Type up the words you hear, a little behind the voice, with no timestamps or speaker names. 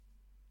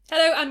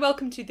Hello and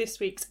welcome to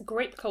this week's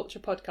Grape Culture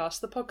Podcast,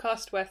 the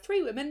podcast where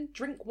three women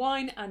drink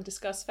wine and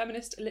discuss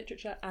feminist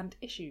literature and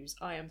issues.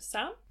 I am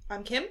Sam.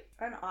 I'm Kim.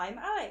 And I'm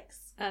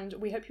Alex. And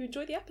we hope you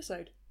enjoy the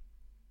episode.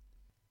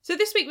 So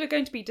this week we're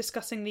going to be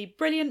discussing the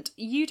brilliant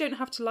You Don't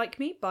Have to Like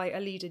Me by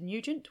Alida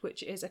Nugent,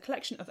 which is a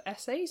collection of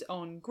essays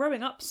on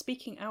growing up,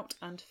 speaking out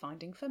and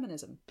finding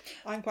feminism.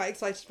 I'm quite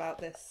excited about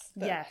this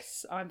book.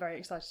 Yes, I'm very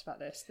excited about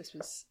this. This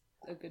was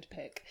a good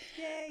pick.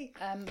 Yay!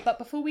 But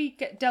before we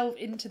delve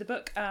into the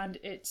book and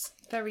its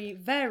very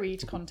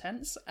varied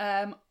contents,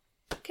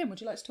 Kim,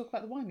 would you like to talk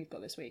about the wine we've got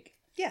this week?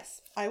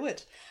 Yes, I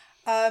would.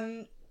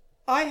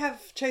 I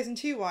have chosen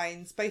two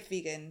wines, both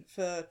vegan,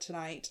 for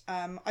tonight.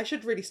 I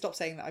should really stop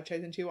saying that I've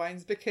chosen two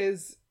wines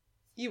because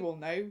you all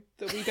know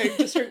that we don't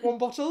just drink one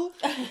bottle.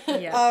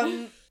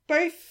 Yeah.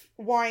 Both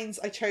wines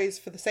I chose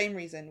for the same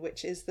reason,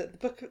 which is that the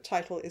book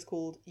title is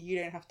called You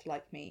Don't Have to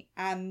Like Me,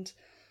 and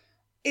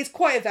it's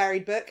quite a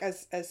varied book,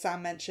 as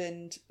Sam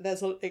mentioned.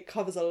 It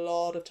covers a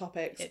lot of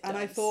topics, and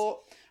I thought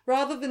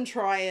rather than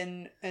try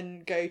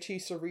and go too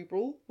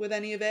cerebral with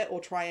any of it or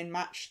try and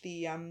match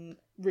the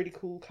really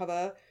cool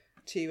cover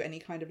to any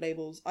kind of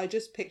labels, I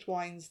just picked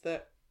wines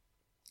that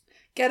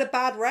get a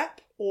bad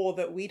rep or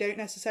that we don't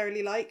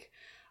necessarily like.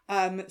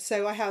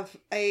 So I have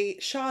a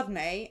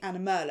Chardonnay and a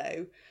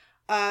Merlot.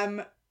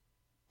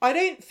 I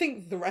don't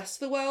think the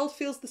rest of the world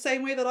feels the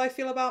same way that I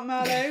feel about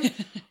Merlot.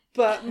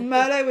 But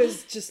Merlot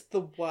is just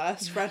the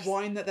worst red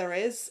wine that there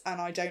is,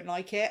 and I don't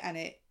like it, and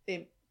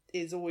it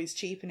is always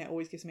cheap, and it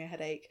always gives me a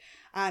headache.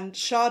 And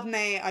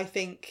Chardonnay, I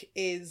think,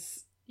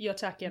 is... You're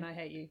tacky and I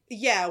hate you.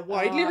 Yeah,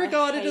 widely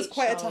regarded as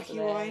quite Chardonnay. a tacky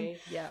wine.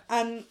 Yeah.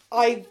 And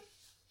I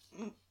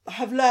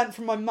have learnt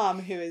from my mum,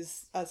 who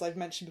is, as I've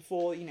mentioned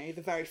before, you know,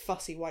 the very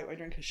fussy white wine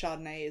drinker,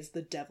 Chardonnay is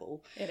the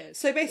devil. It is.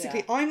 So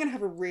basically, I'm going to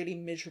have a really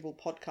miserable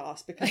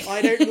podcast because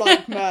I don't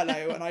like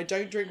Merlot, and I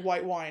don't drink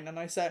white wine, and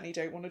I certainly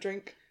don't want to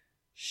drink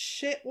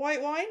shit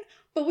white wine,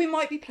 but we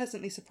might be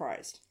pleasantly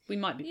surprised. We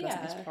might be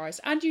pleasantly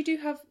surprised. And you do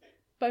have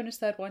bonus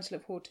third wine to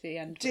look forward to the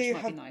end, which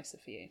might be nicer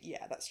for you.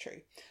 Yeah, that's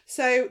true.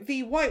 So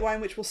the white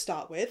wine, which we'll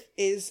start with,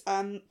 is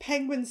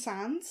Penguin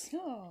Sands.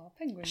 Oh,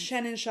 penguin.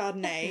 Chenin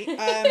Chardonnay.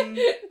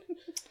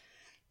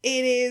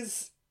 It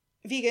is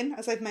vegan,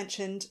 as I've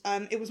mentioned.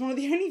 It was one of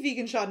the only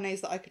vegan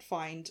Chardonnays that I could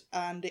find,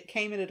 and it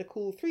came in at a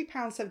cool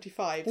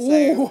 £3.75.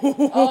 So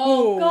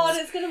Oh god,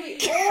 it's gonna be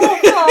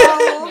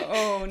awful.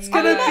 Oh it's no.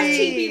 gonna That's be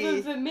cheap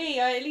even for me.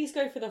 I at least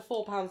go for the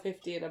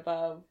 £4.50 and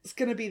above. It's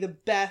gonna be the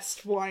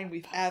best wine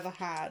we've ever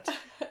had.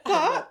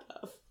 But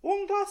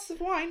one glass of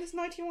wine is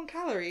 91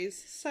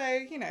 calories. So,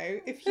 you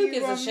know, if you Who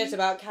gives a shit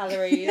about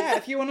calories? yeah,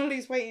 if you want to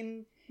lose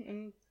weight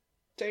and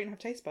don't have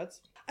taste buds.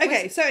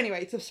 Okay, so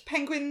anyway, it's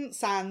Penguin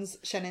Sands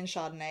Chenin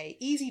Chardonnay.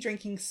 Easy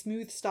drinking,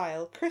 smooth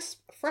style,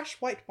 crisp, fresh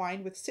white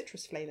wine with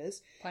citrus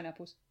flavours.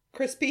 Pineapples.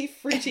 Crispy,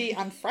 fruity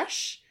and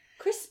fresh.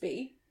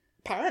 Crispy?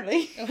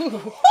 Apparently.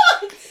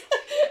 What?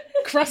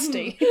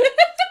 Crusty.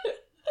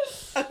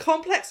 A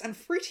complex and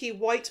fruity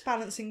white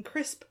balancing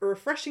crisp,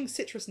 refreshing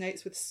citrus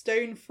notes with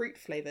stone fruit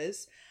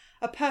flavours.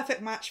 A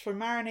perfect match for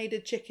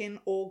marinated chicken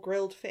or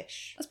grilled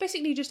fish. That's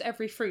basically just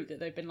every fruit that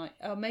they've been like,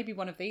 oh, maybe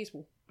one of these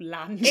will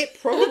land. It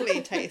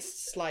probably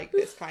tastes like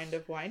this kind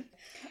of wine.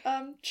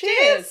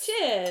 Cheers!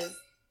 Cheers!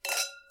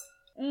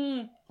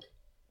 I'm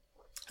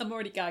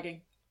already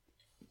gagging.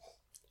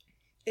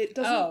 It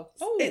doesn't...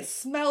 Oh. It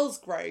smells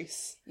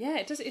gross. Yeah,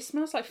 it does. It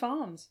smells like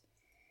farms.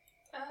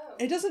 Oh.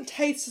 It doesn't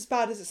taste as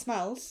bad as it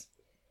smells.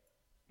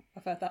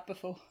 I've heard that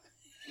before.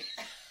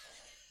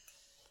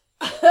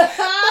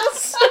 That's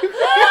so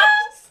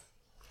gross!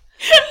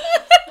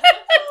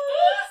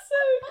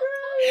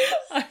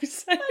 I'm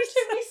so That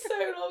took me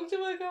so long to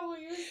work out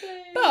what you were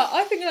saying. But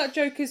I think that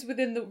joke is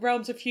within the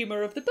realms of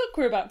humour of the book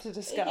we're about to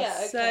discuss.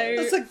 Yeah, okay.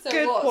 That's a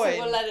good point.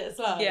 So we'll let it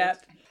slide? Yeah.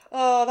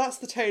 Oh, that's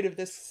the tone of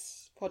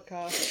this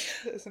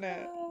podcast, isn't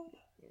it?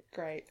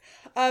 Great.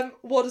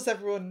 What does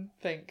everyone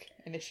think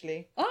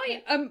initially?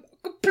 I am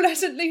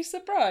pleasantly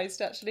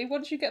surprised, actually,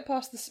 once you get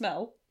past the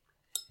smell.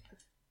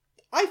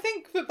 I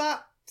think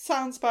that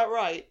sounds about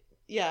right.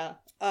 Yeah.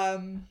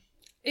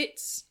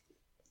 It's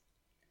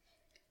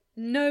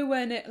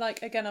nowhere near,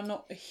 like, again, I'm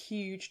not a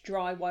huge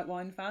dry white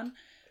wine fan.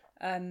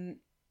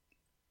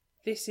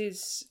 This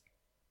is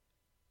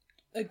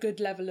a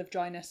good level of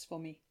dryness for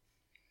me.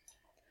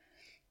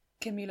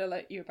 Kim, you look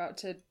like you're about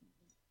to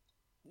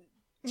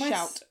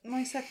shout.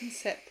 My second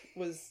sip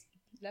was,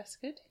 Less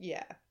good?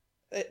 yeah.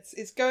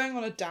 It's going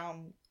on a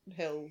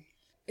downhill.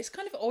 It's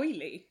kind of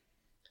oily.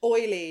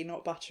 Oily,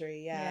 not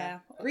buttery, yeah. Yeah,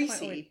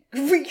 Greasy.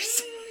 quite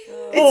Greasy.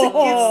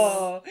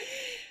 It's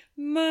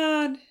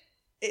Man.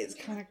 it's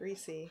kind of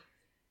greasy.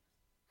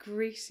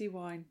 Greasy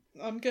wine.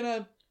 I'm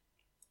gonna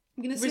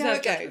see how Reserve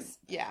it judgment. goes.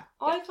 Yeah.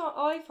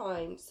 I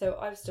find, so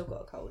I've still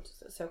got a cold,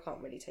 so I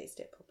can't really taste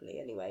it properly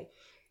anyway.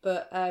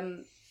 But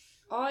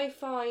I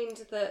find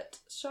that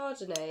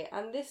Chardonnay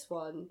and this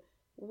one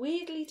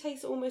weirdly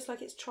tastes almost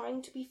like it's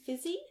trying to be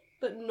fizzy,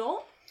 but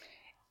not.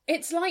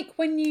 It's like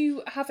when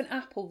you have an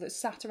apple that's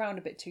sat around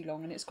a bit too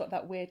long and it's got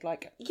that weird,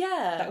 like,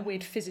 Yeah. that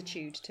weird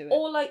fizzitude to it.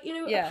 Or like, you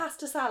know, Yeah. a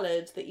pasta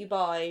salad that you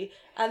buy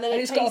and then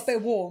and it it's tastes... got a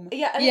bit warm.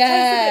 Yeah, and it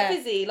tastes a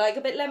bit fizzy, like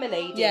a bit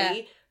lemonade-y,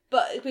 Yeah.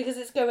 but because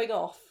it's going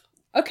off.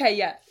 Okay,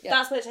 yeah.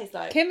 That's what it tastes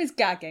like. Kim is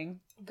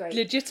gagging. Great.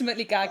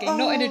 Legitimately gagging.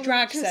 Not in a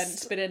drag just-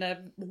 sense, but in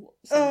a...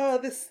 Oh,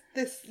 this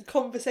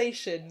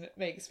conversation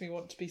makes me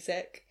want to be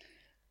sick.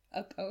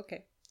 Oh,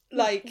 okay.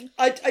 Like,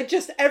 I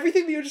just,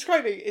 everything that you're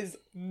describing is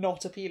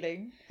not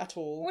appealing at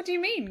all. What do you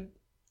mean?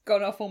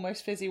 Gone off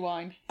almost fizzy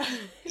wine.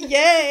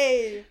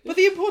 Yay! But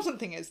the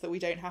important thing is that we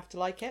don't have to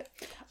like it.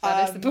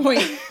 That is the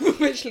point.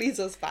 Which leads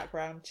us back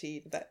round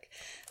to the book.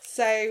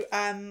 So,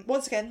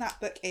 once again, that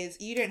book is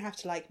You Don't Have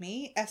to Like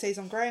Me, Essays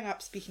on Growing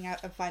Up, Speaking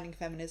Out and Finding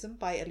Feminism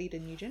by Alida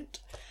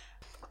Nugent.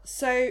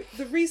 So,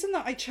 the reason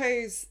that I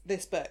chose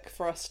this book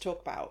for us to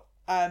talk about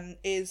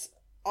is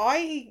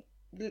I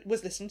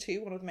was listening to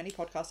one of the many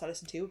podcasts I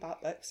listen to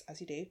about books, as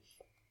you do.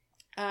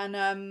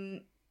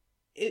 And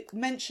it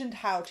mentioned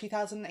how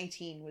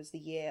 2018 was the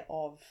year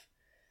of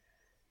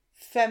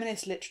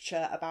feminist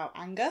literature about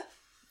anger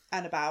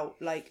and about,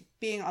 like,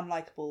 being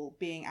unlikable,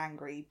 being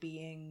angry,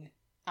 being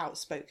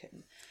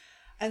outspoken.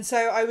 And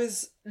so I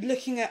was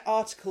looking at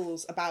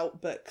articles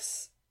about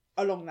books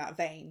along that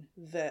vein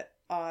that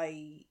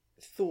I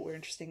thought were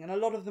interesting, and a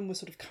lot of them were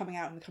sort of coming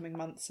out in the coming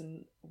months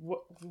and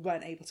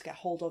weren't able to get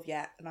hold of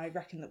yet, and I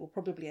reckon that we'll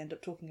probably end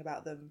up talking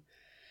about them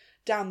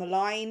down the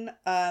line.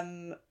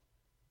 And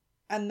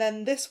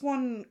then this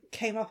one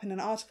came up in an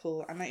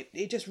article, and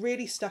it just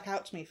really stuck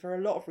out to me for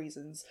a lot of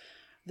reasons.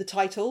 The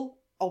title,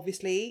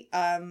 obviously,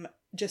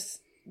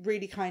 just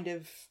really kind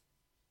of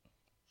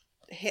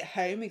hit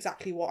home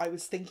exactly what I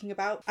was thinking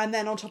about. And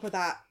then on top of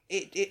that,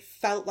 it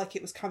felt like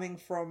it was coming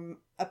from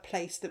a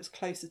place that was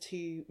closer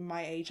to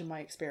my age and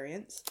my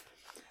experience.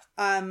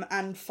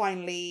 And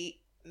finally,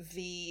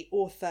 the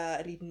author,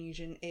 Alida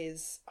Nugent,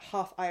 is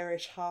half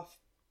Irish, half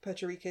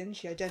Puerto Rican.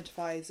 She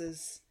identifies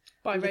as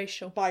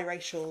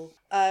biracial.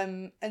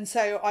 And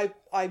so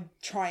I'm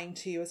trying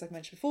to, as I've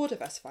mentioned before,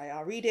 diversify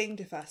our reading,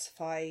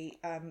 diversify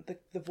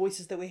the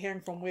voices that we're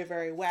hearing from. We're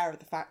very aware of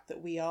the fact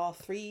that we are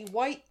three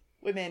white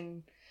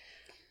women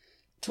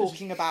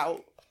talking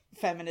about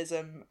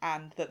feminism,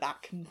 and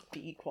that can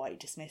be quite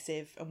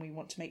dismissive, and we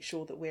want to make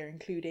sure that we're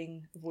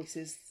including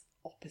voices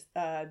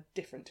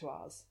different to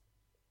ours.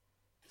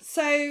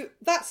 So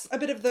that's a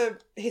bit of the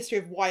history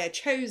of why I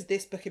chose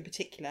this book in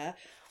particular.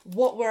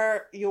 What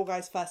were your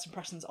guys' first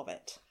impressions of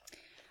it?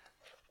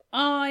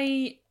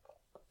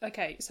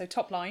 Okay, so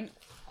top line,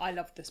 I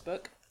loved this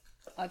book.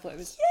 I thought it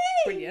was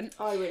brilliant.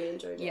 I really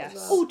enjoyed it Yes. as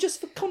well. Oh, just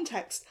for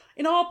context,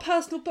 in our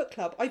personal book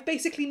club, I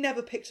basically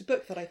never picked a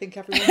book that I think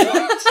everyone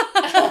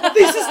liked.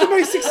 This is the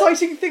most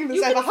exciting thing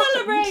that's ever happened.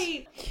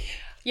 Celebrate!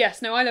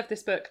 Yes, no, I love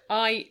this book.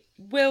 I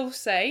will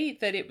say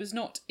that it was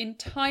not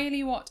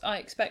entirely what I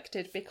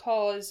expected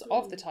because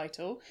of the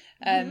title.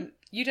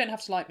 You Don't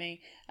Have to Like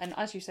Me. And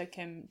as you said,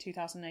 Kim,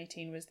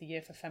 2018 was the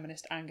year for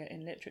feminist anger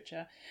in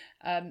literature.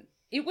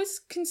 It was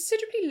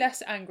considerably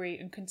less angry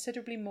and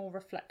considerably more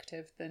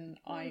reflective than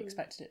I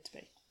expected it to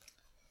be.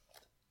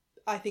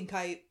 I think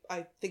I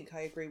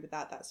agree with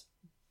that. That's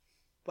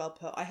well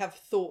put. I have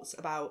thoughts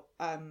about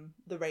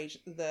the rage,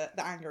 the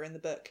anger in the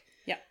book.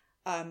 Yeah.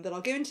 That I'll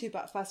go into,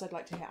 but first I'd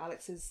like to hear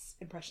Alex's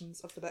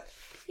impressions of the book.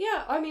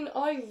 Yeah, I mean,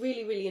 I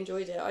really, really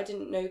enjoyed it. I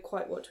didn't know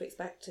quite what to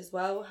expect as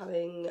well,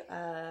 having,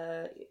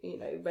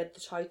 read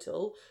the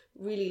title.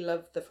 Really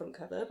loved the front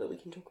cover, but we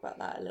can talk about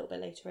that a little bit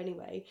later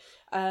anyway.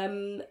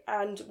 And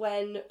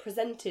when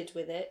presented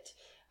with it,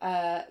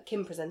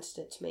 Kim presented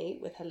it to me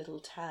with her little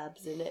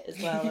tabs in it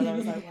as well, and I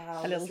was like,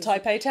 wow. A little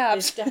type A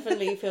tabs. This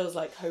definitely feels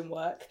like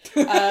homework.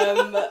 And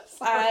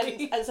so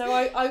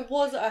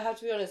I have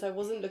to be honest, I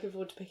wasn't looking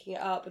forward to picking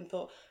it up and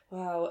thought,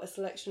 wow, a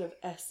selection of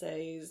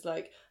essays,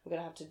 like I'm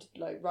gonna have to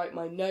like write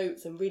my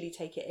notes and really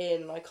take it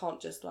in, and I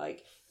can't just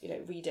like,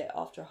 read it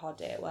after a hard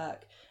day at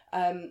work.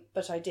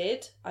 But I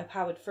did. I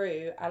powered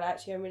through, and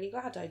actually I'm really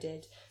glad I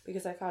did,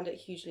 because I found it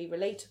hugely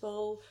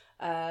relatable,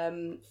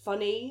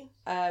 funny.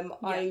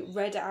 I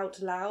read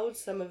out loud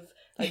some of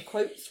like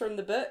quotes from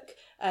the book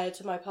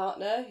to my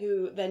partner,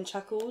 who then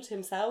chuckled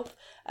himself.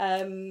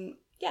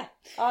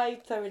 I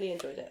thoroughly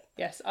enjoyed it.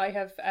 Yes, I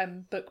have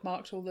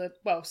bookmarked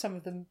some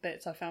of the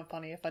bits I found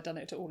funny. If I'd done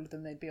it to all of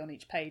them, they'd be on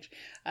each page.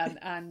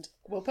 And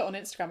we'll put on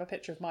Instagram a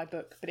picture of my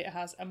book, but it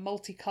has a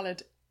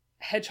multicoloured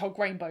hedgehog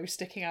rainbow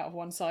sticking out of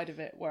one side of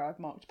it where I've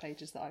marked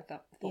pages that I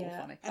thought were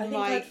funny. I think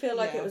I'd feel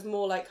like it was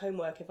more like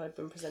homework if I'd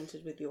been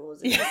presented with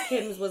yours.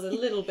 Kim's was a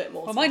little bit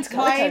more. Well, mine's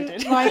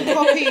colour-coded.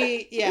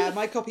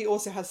 My copy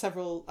also has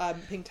several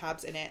pink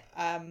tabs in it.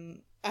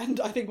 And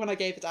I think when I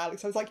gave it to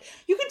Alex, I was like,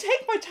 you can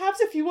take my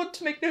tabs if you want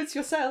to make notes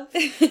yourself.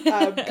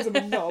 Because I'm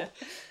a knob.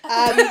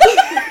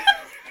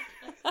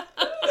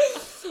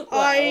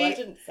 I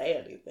didn't say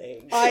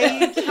anything.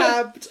 I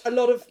tabbed a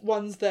lot of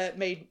ones that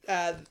made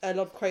a lot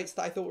of quotes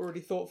that I thought were really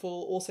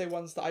thoughtful. Also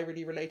ones that I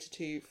really related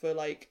to for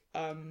like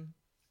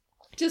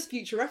just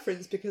future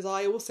reference, because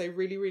I also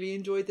really, really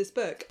enjoyed this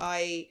book.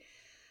 I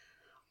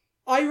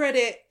I read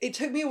it. It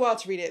took me a while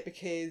to read it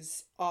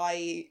because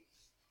I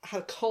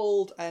had a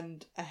cold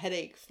and a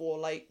headache for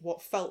like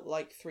what felt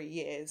like 3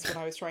 years when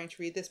I was trying to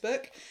read this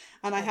book,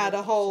 and I had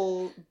a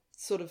whole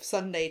sort of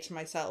Sunday to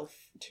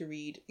myself to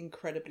read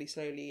incredibly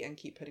slowly and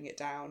keep putting it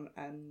down,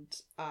 and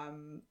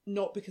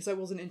not because I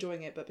wasn't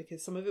enjoying it, but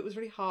because some of it was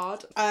really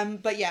hard.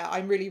 But yeah,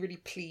 I'm really, really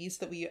pleased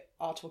that we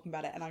are talking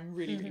about it, and I'm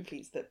really, really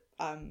pleased that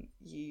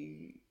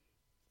you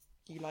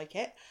like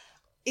it.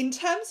 In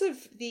terms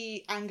of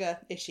the anger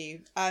issue,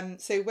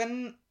 so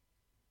when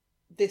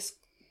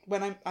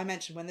I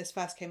mentioned when this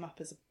first came up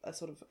as a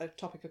sort of a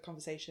topic of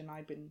conversation,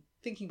 I'd been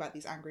thinking about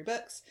these angry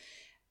books,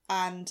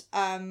 and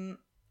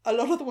a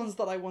lot of the ones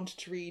that I wanted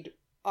to read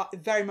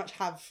very much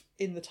have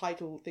in the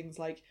title things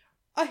like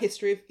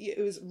it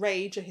was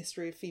Rage, a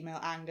history of female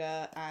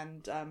anger,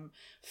 and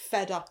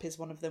Fed Up is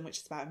one of them, which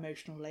is about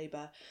emotional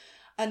labour.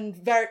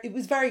 And it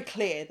was very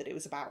clear that it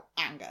was about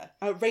anger.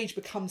 Rage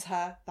Becomes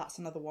Her, that's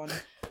another one.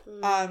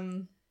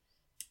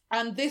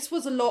 And this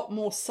was a lot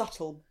more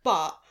subtle,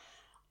 but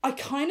I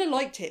kind of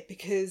liked it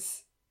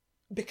because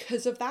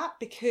of that,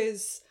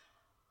 because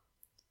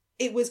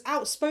it was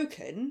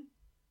outspoken,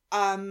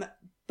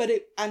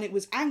 it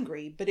was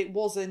angry, but it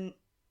wasn't.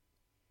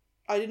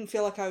 I didn't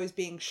feel like I was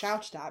being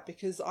shouted at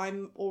because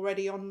I'm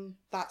already on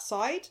that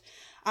side,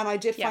 and I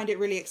did find it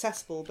really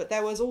accessible. But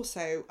there was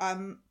also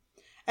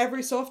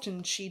every so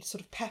often she'd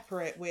sort of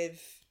pepper it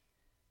with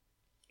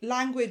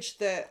language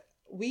that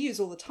we use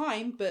all the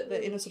time, but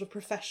that in a sort of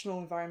professional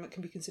environment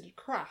can be considered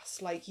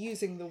crass, like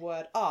using the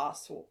word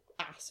arse, or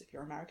ass if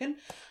you're American,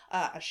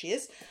 as she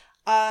is,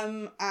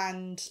 and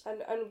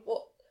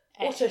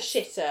what a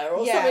shitter,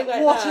 or something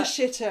like what that. a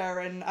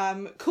shitter,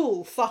 and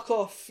cool, fuck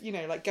off,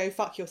 like go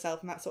fuck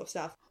yourself and that sort of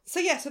stuff. So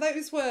yeah, so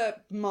those were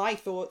my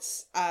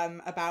thoughts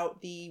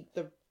about the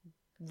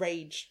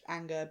rage,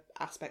 anger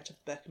aspect of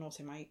the book, and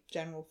also my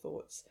general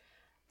thoughts.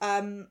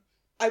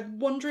 I'm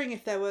wondering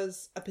if there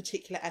was a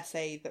particular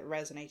essay that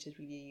resonated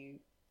with you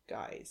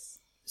guys.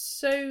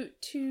 So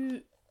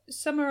to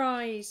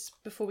summarise,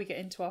 before we get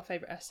into our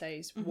favourite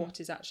essays, what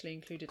is actually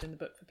included in the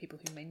book for people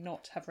who may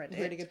not have read it.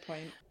 Really good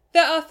point.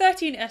 There are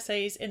 13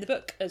 essays in the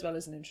book, as well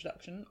as an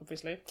introduction,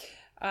 obviously,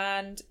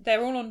 and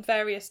they're all on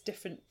various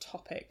different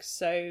topics.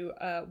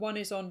 So one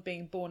is on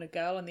being born a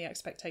girl and the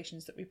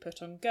expectations that we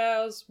put on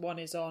girls. One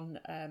is on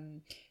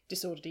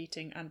disordered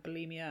eating and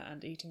bulimia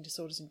and eating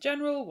disorders in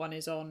general. One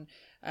is on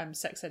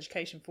sex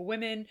education for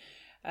women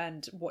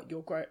and what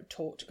you're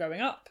taught growing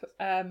up.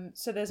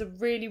 So there's a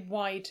really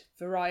wide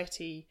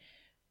variety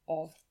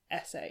of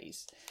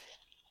essays.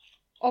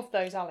 Of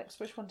those, Alex,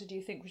 which one did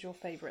you think was your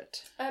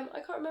favourite? I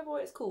can't remember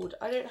what it's called.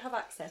 I don't have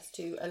access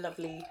to a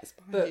lovely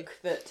book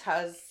that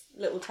has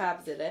little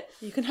tabs in it.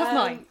 You can have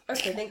mine.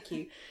 Okay, thank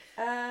you.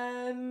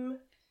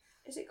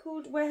 Is it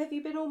called Where Have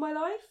You Been All My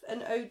Life?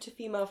 An Ode to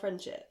Female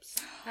Friendships.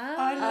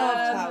 I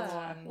loved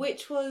that one.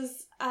 Which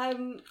was, I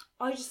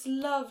just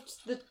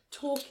loved the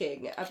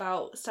talking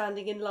about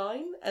standing in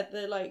line at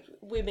the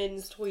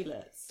women's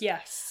toilets.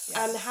 Yes.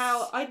 And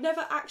how I'd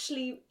never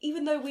actually,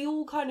 even though we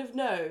all kind of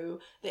know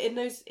that in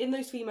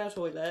those female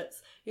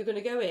toilets, you're going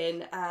to go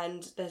in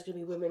and there's going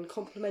to be women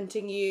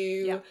complimenting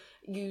you. Yeah.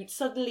 You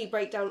suddenly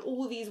break down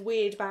all these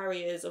weird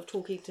barriers of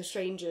talking to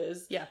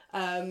strangers. Yeah.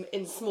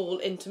 In small,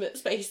 intimate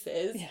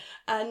spaces. Yeah.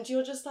 And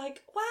you're just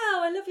like,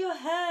 wow, I love your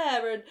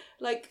hair, and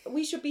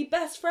we should be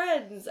best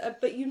friends.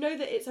 But you know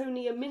that it's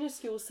only a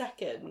minuscule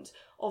second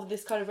of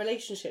this kind of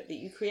relationship that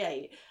you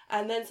create,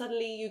 and then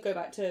suddenly you go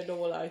back to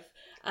normal life,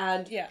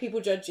 and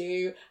people judge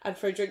you and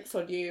throw drinks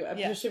on you and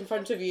push in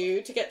front of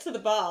you to get to the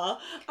bar,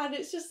 and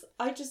it's just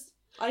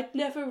I'd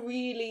never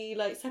really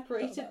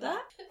separated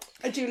that.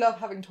 I do love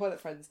having toilet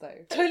friends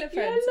though. Toilet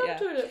friends. I love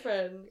toilet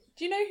friends.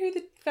 Do you know who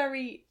the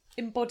very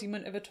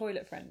embodiment of a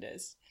toilet friend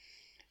is?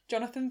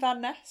 Jonathan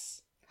Van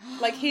Ness.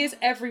 He is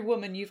every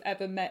woman you've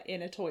ever met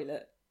in a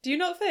toilet. Do you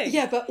not think?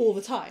 Yeah, but all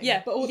the time.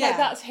 Yeah, but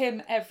that's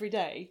him every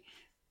day.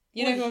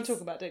 You know who I'm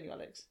talking about, don't you,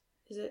 Alex?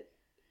 Is it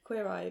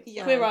Queer-eyed?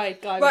 Yeah.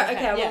 Queer-eyed guy. Right,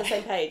 okay, I'm on the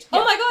same page. Yeah.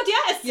 Oh my god,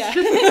 yes!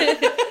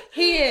 Yeah.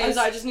 He is. I'm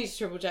sorry, I just need to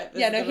triple check this.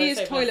 Yeah, no, he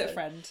is toilet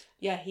friend.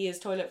 Yeah, he is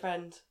toilet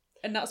friend.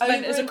 And that's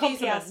meant as a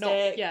compliment,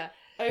 not... Yeah.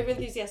 Over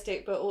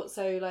enthusiastic, but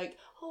also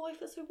oh, I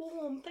feel so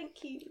warm,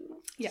 thank you.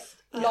 Yeah.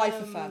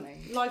 Life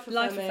affirming. Life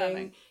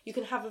affirming. You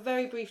can have a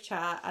very brief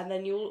chat and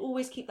then you'll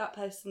always keep that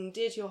person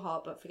dear to your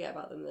heart but forget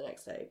about them the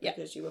next day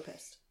because you were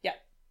pissed. Yeah,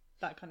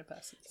 that kind of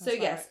person. So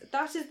yes,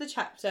 that is the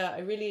chapter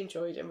I really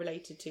enjoyed and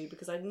related to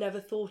because I'd never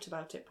thought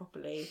about it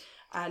properly,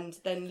 and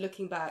then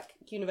looking back,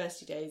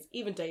 university days,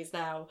 even days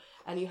now,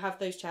 and you have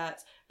those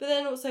chats, but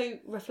then also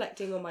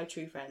reflecting on my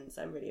true friends,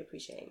 I'm really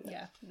appreciating them.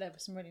 Yeah, there were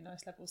some really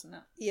nice levels in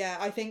that. Yeah,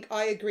 I think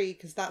I agree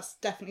because that's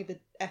definitely the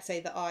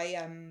essay that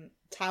I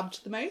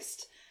tabbed the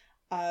most,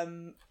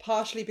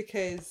 partially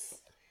because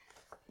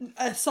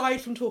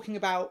aside from talking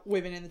about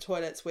women in the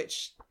toilets,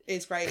 which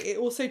is great, it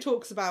also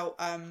talks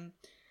about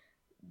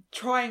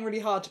trying really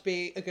hard to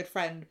be a good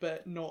friend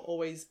but not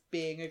always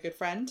being a good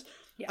friend.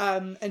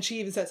 Yeah. And she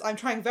even says, I'm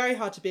trying very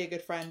hard to be a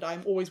good friend.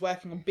 I'm always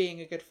working on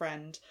being a good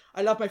friend.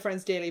 I love my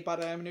friends dearly,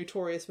 but I am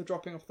notorious for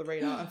dropping off the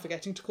radar and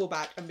forgetting to call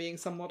back and being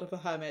somewhat of a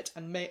hermit,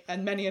 and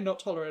many are not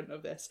tolerant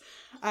of this.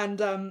 And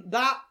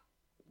that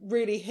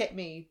really hit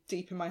me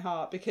deep in my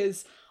heart,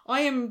 because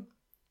I am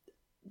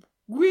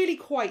really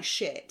quite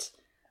shit.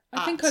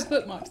 I think I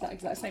bookmarked that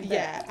exact same bit.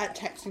 Yeah, at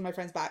texting my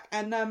friends back.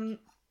 And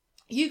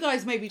you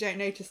guys maybe don't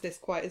notice this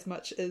quite as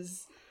much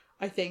as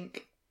I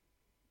think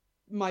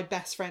my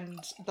best friend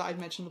that I've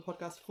mentioned on the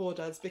podcast before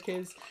does,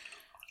 because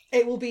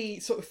it will be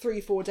sort of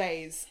 3-4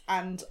 days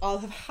and I'll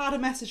have had a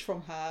message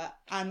from her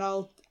and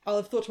I'll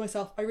have thought to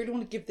myself, I really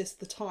want to give this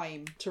the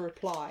time to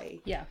reply.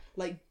 Yeah.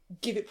 Like,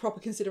 give it proper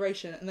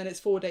consideration. And then it's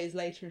 4 days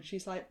later and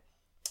she's like,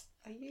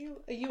 Are you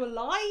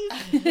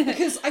alive?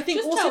 Because I think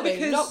Just also tell me,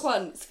 because not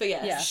once, for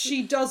yes. Yeah.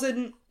 she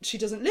doesn't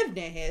live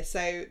near here,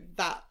 so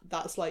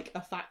that's like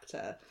a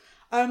factor.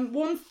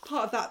 One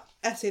part of that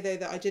essay though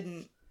that I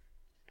didn't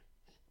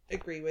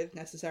agree with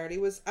necessarily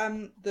was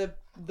the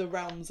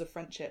realms of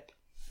friendship.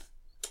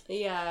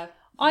 Yeah.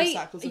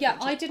 I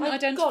I didn't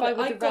identify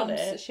with the realms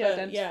that she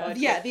identified.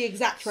 Yeah, the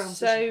exact realms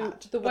that she So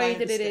had, the but I way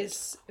that it understood.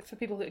 is, for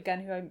people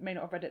who may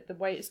not have read it, the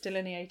way it's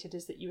delineated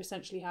is that you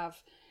essentially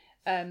have,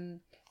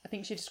 I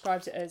think she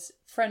describes it as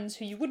friends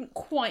who you wouldn't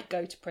quite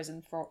go to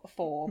prison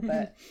for,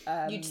 but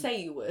You'd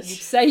say you would. you'd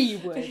say you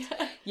would.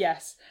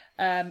 Yes.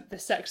 The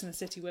Sex and the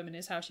City women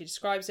is how she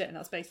describes it, and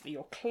that's basically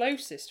your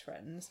closest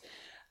friends.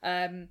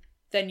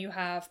 Then you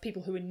have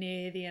people who are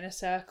near the inner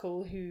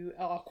circle who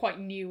are quite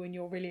new and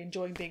you're really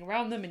enjoying being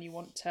around them and you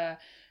want to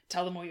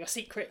tell them all your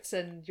secrets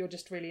and you're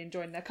just really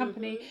enjoying their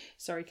company. Mm-hmm.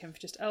 Sorry, Kim,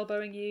 for just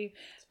elbowing you.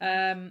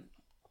 And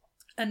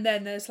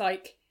then there's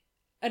like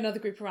another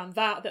group around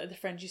that are the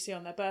friends you see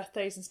on their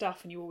birthdays and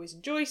stuff and you always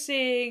enjoy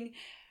seeing.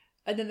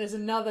 And then there's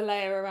another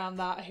layer around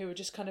that who are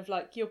just kind of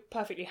like you're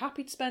perfectly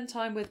happy to spend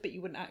time with, but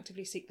you wouldn't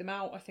actively seek them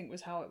out, I think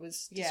was how it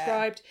was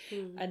described.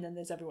 And then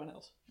there's everyone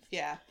else.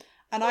 Yeah.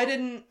 And I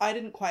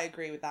didn't quite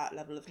agree with that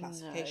level of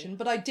classification,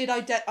 but I did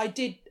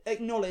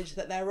acknowledge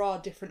that there are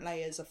different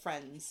layers of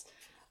friends.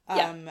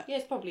 Yeah,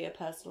 it's probably a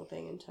personal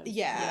thing in terms.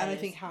 Yeah, of and I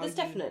think there's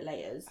definite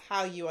layers.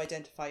 How you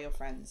identify your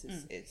friends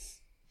is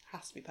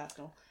has to be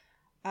personal.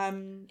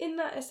 In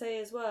that essay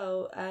as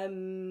well,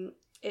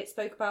 it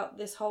spoke about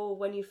this whole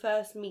when you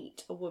first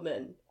meet a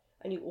woman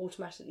and you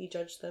automatically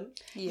judge them.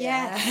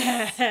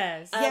 Yes.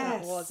 Yes.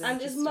 Was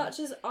And as interesting. much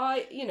as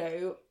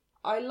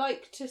I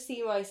like to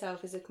see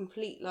myself as a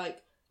complete,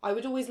 like, I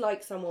would always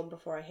like someone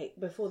before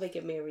they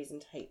give me a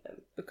reason to hate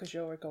them. Because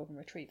you're a golden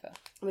retriever.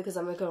 Because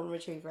I'm a golden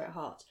retriever at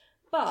heart.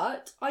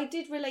 But I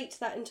did relate to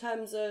that in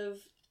terms of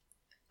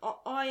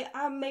I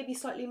am maybe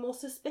slightly more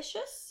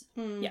suspicious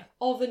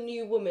of a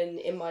new woman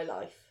in my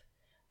life.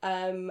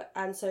 And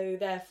so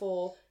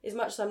therefore, as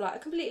much as I'm like, I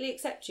completely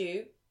accept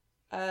you,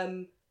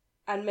 and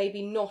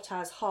maybe not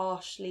as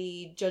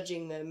harshly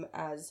judging them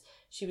as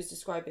she was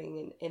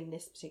describing in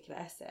this particular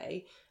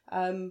essay,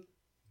 I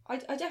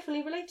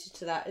definitely related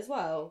to that as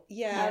well.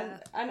 Yeah.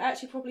 And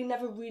actually probably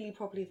never really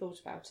properly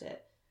thought about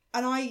it.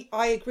 And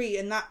I agree.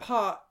 In that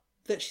part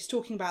that she's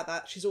talking about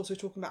that, she's also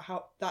talking about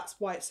how that's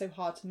why it's so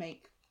hard to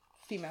make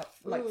female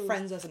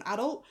friends as an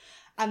adult.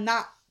 And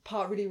that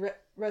part really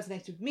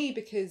resonated with me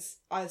because,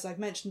 as I've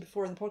mentioned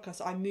before in the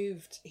podcast, I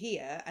moved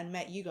here and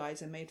met you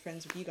guys and made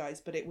friends with you guys,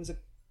 but it was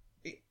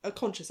a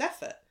conscious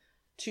effort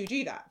to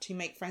do that, to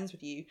make friends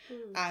with you.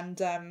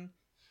 And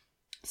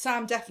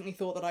Sam definitely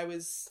thought that I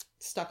was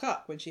stuck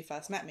up when she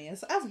first met me,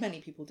 as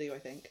many people do, I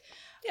think.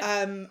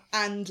 Yeah.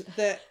 And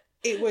that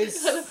it was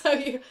I love how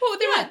you... Well,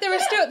 there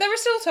are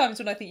still times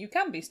when I think you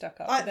can be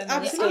stuck up. But then there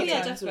are still absolutely,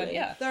 times when,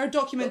 definitely. there are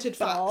documented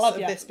But I facts love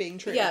of you. this being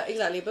true. Yeah,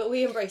 exactly. But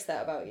we embrace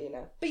that about you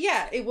now. But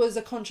yeah, it was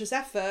a conscious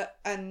effort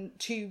and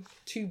to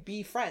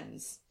be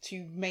friends,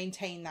 to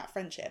maintain that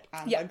friendship.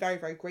 And I'm very,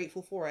 very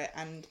grateful for it.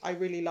 And I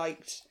really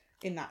liked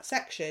in that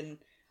section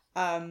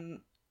where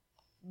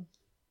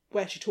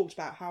she talked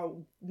about how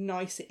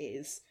nice it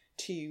is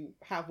to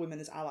have women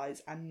as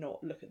allies and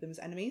not look at them as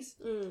enemies.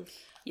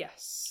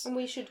 Yes. And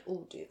we should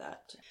all do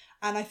that.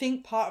 And I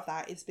think part of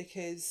that is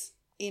because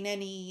in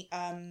any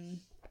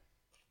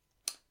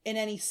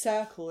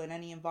circle, in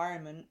any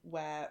environment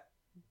where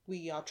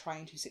we are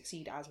trying to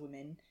succeed as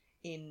women,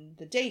 in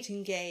the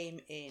dating game,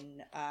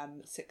 in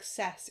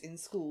success in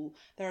school,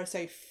 there are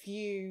so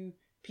few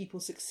people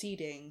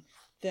succeeding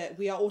that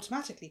we are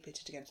automatically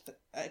pitted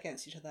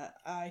against each other.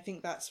 I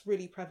think that's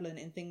really prevalent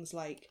in things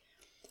like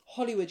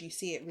Hollywood. You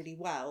see it really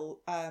well,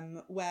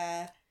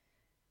 where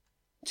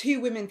two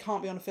women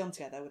can't be on a film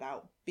together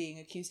without being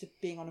accused of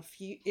being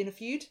in a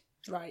feud.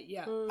 Right,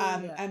 yeah.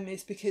 And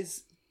it's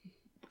because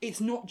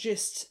it's not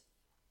just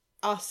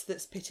us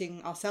that's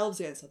pitting ourselves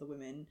against other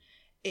women,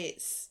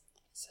 it's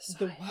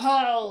Society. the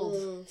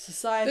world,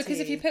 society. Because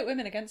if you pit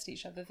women against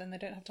each other, then they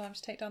don't have time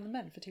to take down the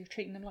men for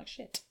treating them like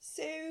shit.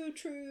 So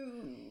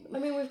true. I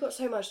mean, we've got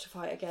so much to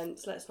fight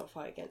against. Let's not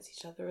fight against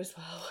each other as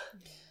well.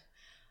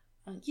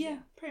 Yeah,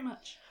 pretty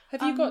much.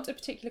 Have you got a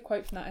particular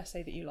quote from that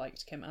essay that you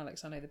liked, Kim?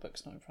 Alex, I know the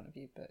book's not in front of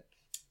you, but...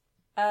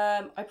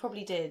 I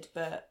probably did,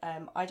 but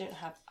I didn't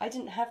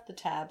have the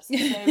tabs, so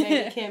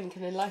maybe Kim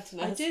can enlighten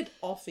us. I did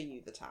offer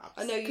you the tabs.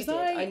 I know you 'Cause did.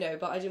 I- I know,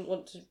 but I didn't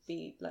want to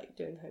be like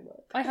doing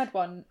homework. I had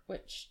one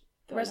which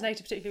Go on.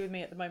 resonated particularly with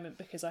me at the moment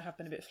because I have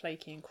been a bit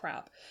flaky and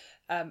crap.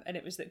 And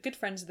it was that good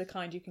friends are the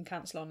kind you can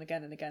cancel on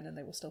again and again and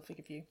they will still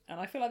forgive you. And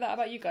I feel like that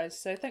about you guys,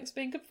 so thanks for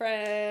being good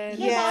friends.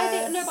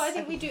 Yeah. But I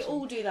think we do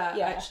all do that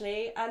Yeah.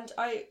 actually. And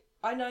I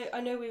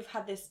know we've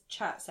had this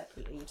chat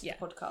separately to Yeah.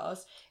 the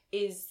podcast.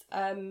 Is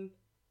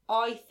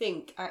I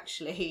think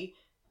actually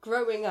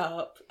growing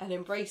up and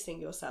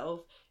embracing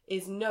yourself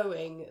is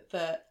knowing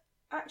that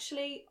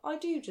actually I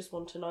do just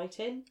want a night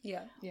in.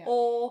 Yeah. Yeah.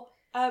 Or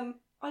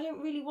I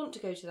don't really want to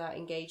go to that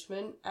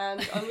engagement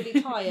and I'm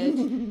really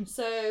tired.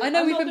 So I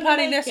know I'm we've not been gonna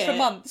planning make this for it.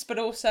 months, but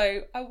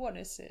also I want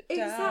to sit down.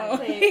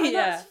 Exactly. And yeah.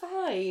 that's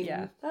fine.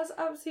 Yeah. That's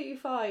absolutely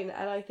fine.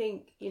 And I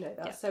think, that's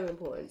Yeah. so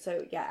important.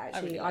 So yeah,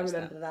 actually really I liked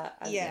remember that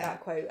and Yeah.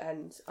 that quote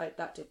and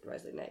that did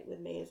resonate with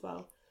me as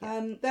well.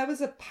 There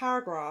was a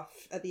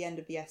paragraph at the end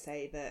of the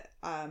essay that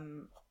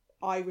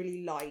I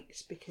really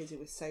liked because it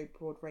was so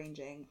broad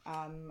ranging,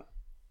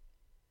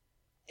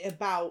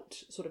 about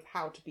sort of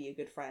how to be a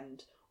good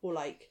friend, or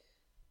like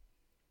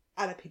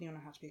an opinion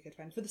on how to be a good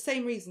friend, for the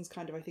same reasons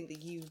kind of I think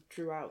that you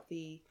drew out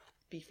the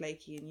be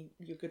flaky and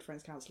your good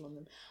friends counsel on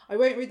them. I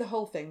won't read the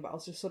whole thing, but I'll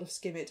just sort of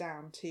skim it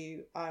down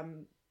to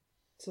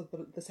sort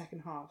of the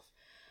second half.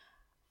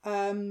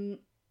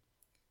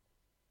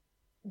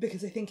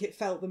 Because I think it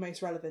felt the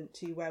most relevant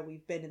to where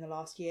we've been in the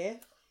last year,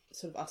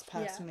 sort of us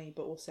personally,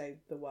 but also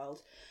the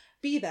world.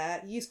 Be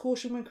there, use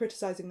caution when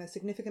criticising their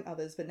significant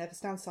others, but never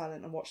stand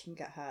silent and watch them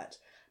get hurt.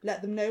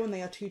 Let them know when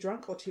they are too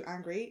drunk or too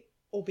angry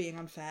or being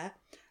unfair.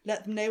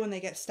 Let them know when they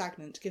get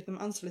stagnant. Give them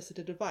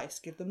unsolicited advice.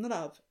 Give them the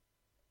love.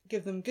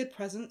 Give them good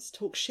presents.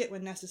 Talk shit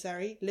when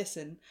necessary.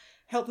 Listen.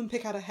 Help them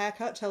pick out a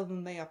haircut. Tell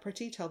them they are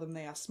pretty. Tell them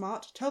they are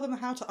smart. Tell them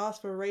how to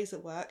ask for a raise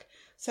at work.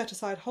 Set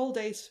aside whole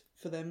days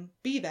for them.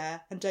 Be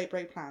there and don't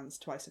break plans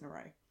twice in a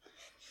row.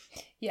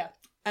 Yeah.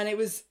 And it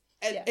was,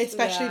 Yeah.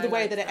 especially Yeah, the I way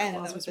liked that it that ends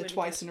one. with That was the really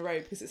twice good. in a row,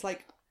 because it's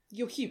like,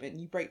 you're human,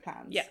 you break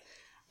plans. Yeah.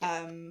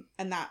 And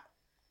that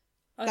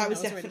I that think was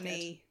really good.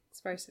 definitely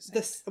It's very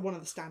succinct. one of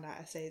the standout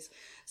essays.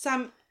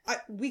 Sam,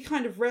 we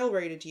kind of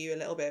railroaded you a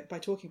little bit by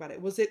talking about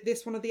it. Was it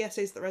this one of the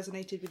essays that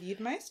resonated with you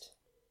the most?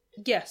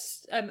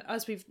 Yes,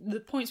 as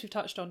the points we've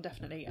touched on,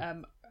 definitely.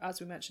 As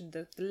we mentioned,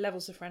 the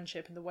levels of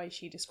friendship and the way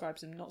she describes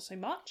them, not so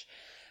much.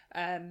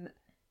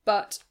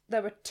 But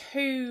there were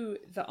two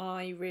that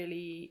I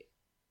really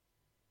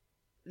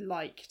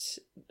liked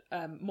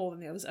more than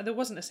the others, and there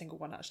wasn't a single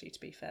one actually, to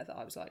be fair, that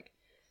I was like,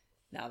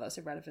 no, that's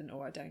irrelevant,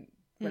 or I don't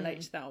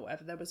relate to that, or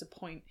whatever. There was a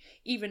point,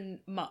 even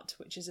Mutt,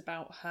 which is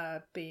about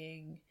her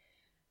being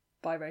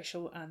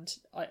biracial and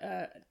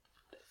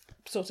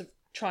sort of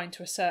trying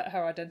to assert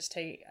her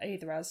identity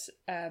either as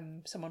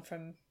someone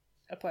from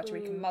a Puerto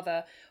Rican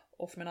mother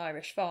or from an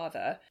Irish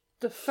father.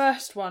 The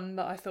first one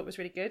that I thought was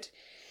really good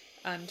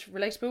and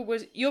relatable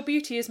was "Your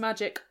beauty is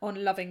magic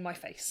on loving my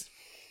face."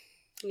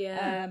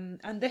 Yeah.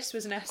 And this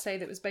was an essay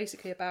that was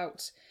basically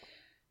about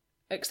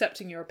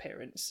accepting your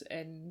appearance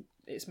in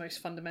its most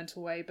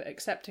fundamental way, but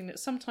accepting that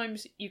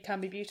sometimes you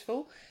can be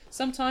beautiful,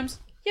 sometimes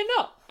you're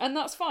not, and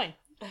that's fine.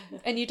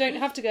 And you don't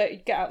have to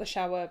get out of the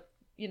shower,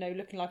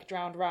 looking like a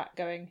drowned rat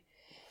going,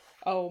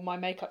 oh, my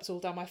makeup's all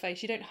down my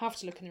face. You don't have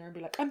to look in the room and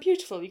be like, I'm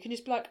beautiful. You can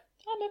just be like,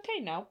 I'm okay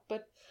now,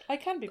 but I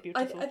can be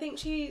beautiful. I think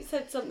she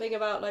said something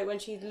about like when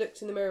she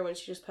looked in the mirror when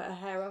she just put her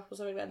hair up or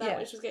something like that Yeah.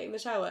 when she was getting in the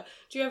shower.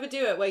 Do you ever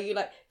do it where you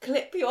like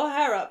clip your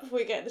hair up before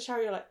you get in the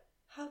shower? You're like,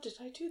 how did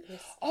I do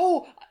this?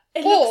 Oh,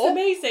 It looks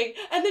amazing,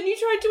 and then you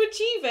try to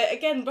achieve it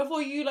again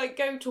before you like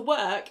go to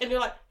work, and you're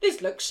like,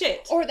 this looks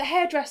shit. or at the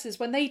hairdressers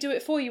when they do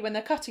it for you when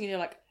they're cutting, and you're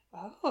like,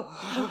 oh,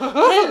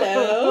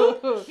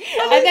 Hello.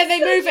 and then they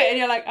move it, and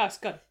you're like, oh, it's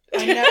gone.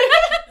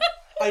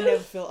 I never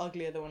feel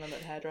uglier than one of the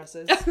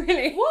hairdressers.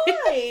 Really?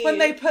 Why? When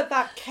they put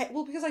that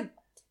because I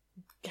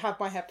have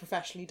my hair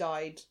professionally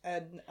dyed,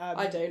 and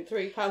I don't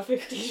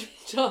 £3.50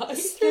 charge.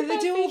 so they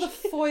do all the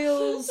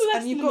foils,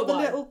 Less and you've than got the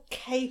one. little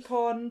cape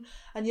on,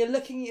 and you're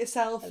looking at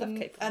yourself, I love and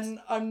cape ons.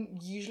 I'm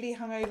usually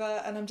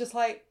hungover, and I'm just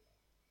like,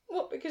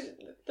 What? Because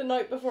the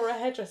night before a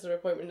hairdresser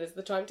appointment is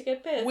the time to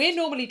get pissed. We're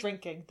normally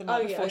drinking the night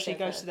Oh, yeah, before okay, she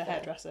goes fair, to the fair.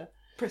 hairdresser.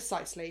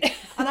 precisely,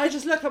 and I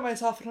just look at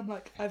myself, and I'm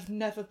like, I've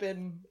never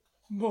been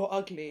more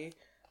ugly.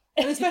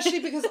 And especially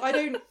because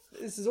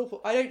this is awful,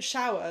 I don't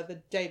shower the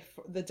day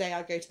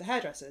I go to the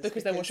hairdressers.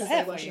 Because they wash your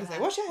hair for you. Because they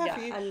wash your hair Yeah,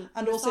 for you. and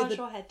And also massage the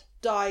your head.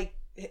 dye,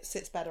 it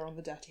sits better on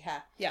the dirty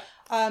hair. Yeah.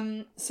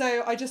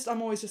 So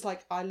I'm always just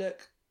like, I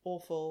look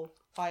awful.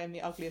 I am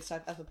the ugliest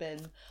I've ever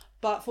been.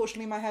 But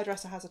fortunately my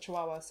hairdresser has a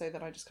chihuahua, so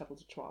then I just cuddled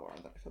a chihuahua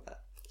and for that.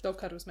 Dog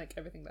cuddles make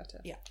everything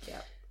better. Yeah.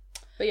 Yeah.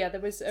 But yeah, there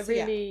was a So,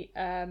 yeah. really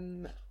there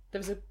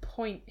was a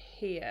point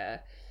here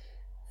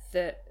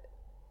that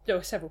there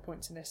were several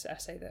points in this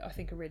essay that I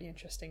think are really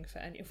interesting for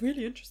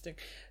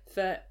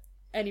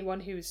anyone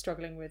who is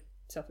struggling with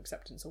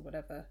self-acceptance or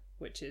whatever,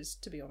 which is,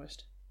 to be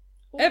honest,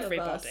 All of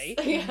everybody.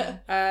 us.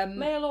 Yeah. Male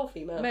Male or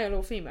female.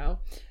 or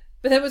female.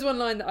 But there was one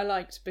line that I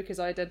liked because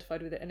I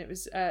identified with it, and it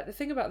was, the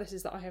thing about this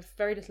is that I have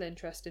very little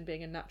interest in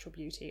being a natural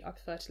beauty. I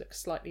prefer to look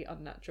slightly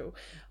unnatural.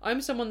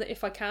 I'm someone that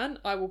if I can,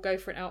 I will go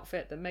for an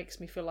outfit that makes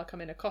me feel like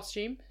I'm in a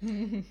costume.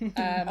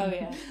 Oh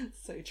yeah.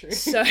 So true.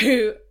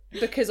 So,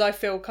 because I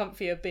feel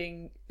comfier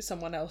being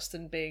someone else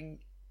than being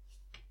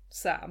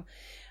Sam.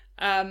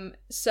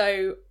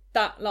 So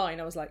that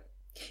line, I was like,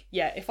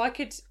 yeah, if I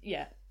could,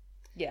 yeah.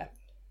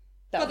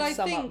 That would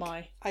sum up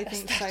my I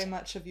think so aesthetic.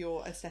 much of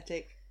your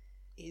aesthetic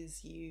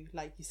is you,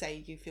 like you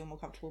say, you feel more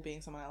comfortable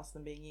being someone else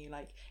than being you.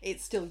 Like,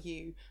 it's still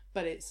you,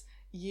 but it's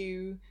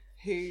you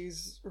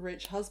whose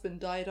rich husband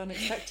died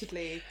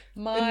unexpectedly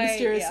in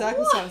mysterious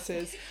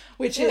circumstances,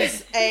 which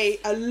is a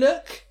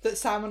look that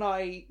Sam and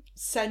I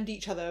send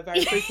each other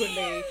very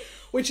frequently,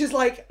 which is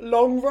like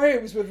long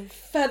robes with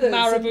feathers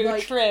Marabou and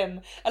like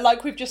trim, and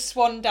like we've just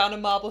swanned down a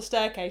marble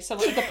staircase.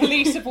 Someone, the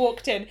police have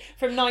walked in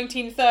from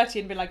 1930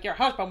 and been like, "Your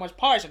husband was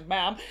poisoned,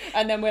 ma'am,"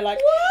 and then we're like,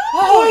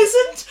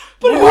 poisoned,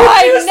 but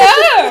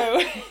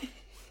I know.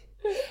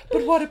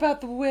 But what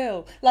about the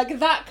will? Like,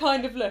 that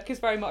kind of look is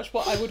very much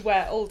what I would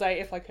wear all day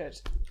if I could.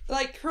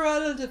 like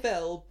Cruella de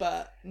Vil,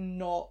 but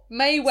not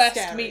Mae West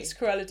scary. meets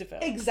Cruella de Vil.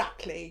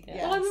 Exactly.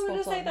 Yeah. Well, I'm not going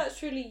to spot say on. that's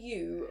truly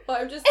you, but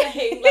I'm just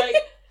saying, like,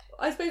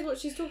 I suppose what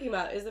she's talking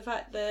about is the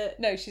fact that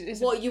No, she's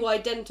what you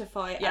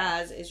identify Yeah.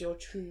 as is your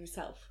true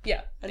self.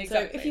 yeah, And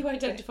exactly. so if you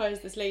identify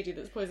as this lady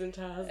that's poisoned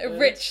her a husband...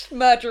 rich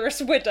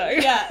murderous widow,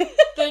 Yeah,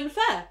 then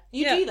fair.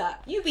 You Yeah. do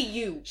that. You be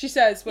you. she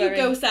says You wearing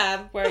go,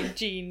 Sam. wearing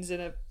jeans and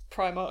a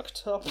Primark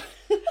top.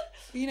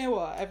 You know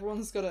what?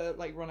 Everyone's got to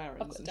like run I've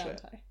errands got and down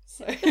shit. tie.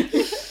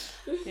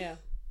 So Yeah,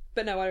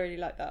 but no, I really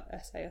liked that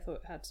essay. I thought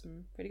it had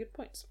some really good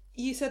points.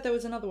 you said there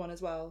was another one as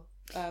well.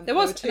 There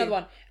was were two.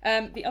 another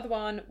one. The other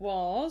one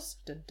was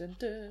dun, dun,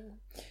 dun,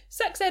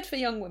 sex ed for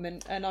young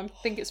women, and I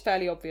think it's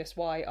fairly obvious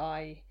why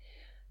I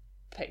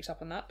picked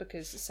up on that,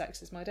 because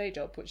sex is my day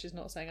job, which is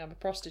not saying I'm a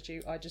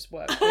prostitute. I just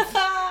work with...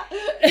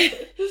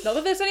 Not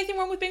that there's anything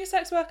wrong with being a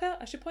sex worker.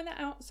 I should point that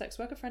out. Sex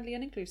worker friendly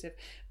and inclusive,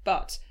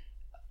 but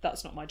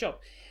that's not my job.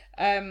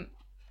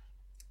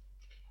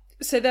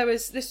 So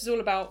this was all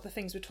about the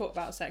things we taught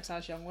about sex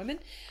as young women.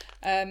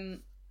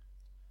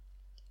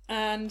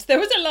 And there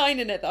was a line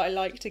in it that I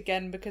liked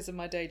again because of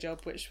my day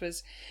job, which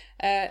was,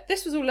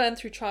 this was all learned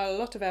through trial, a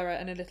lot of error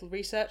and a little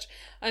research.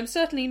 I'm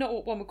certainly not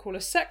what one would call a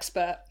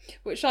sexpert,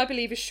 which I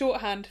believe is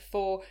shorthand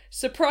for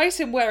surprise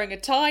him wearing a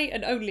tie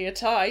and only a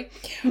tie,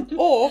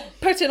 or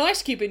put an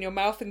ice cube in your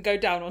mouth and go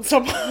down on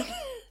someone.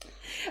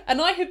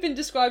 And I have been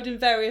described in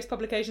various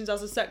publications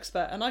as a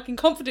sexpert, and I can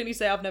confidently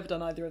say I've never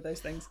done either of those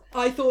things.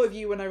 I thought of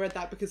you when I read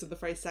that because of the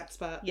phrase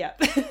sexpert. Yeah.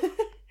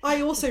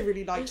 I also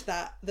really liked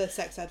that, the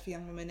sex ed for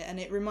young women, and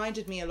it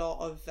reminded me a lot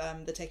of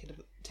the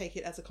Take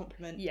It as a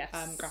Compliment Yes.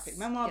 Graphic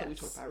memoir that we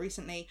Yes. talked about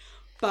recently.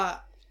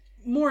 But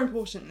more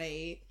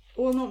importantly,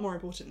 or not more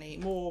importantly,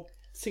 more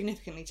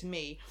significantly to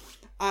me,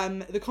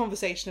 the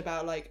conversation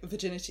about like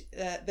virginity.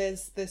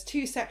 There's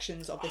two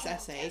sections of this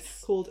essay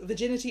called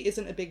 "Virginity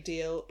Isn't a Big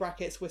Deal"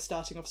 (brackets we're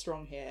starting off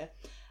strong here),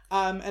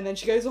 and then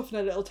she goes off on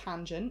a little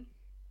tangent.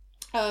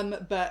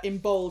 But in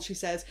bold, she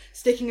says,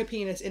 sticking a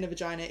penis in a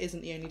vagina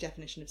isn't the only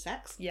definition of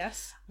sex.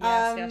 Yes.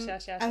 And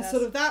Yes.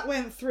 sort of that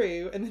went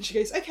through, and then she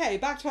goes, okay,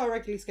 back to our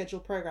regularly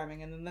scheduled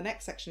programming. And then the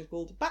next section is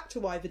called Back to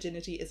Why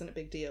Virginity Isn't a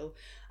Big Deal.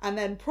 And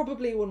then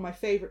probably one of my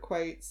favourite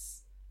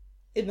quotes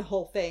in the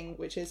whole thing,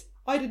 which is,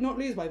 I did not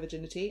lose my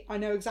virginity. I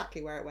know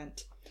exactly where it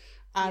went.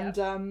 And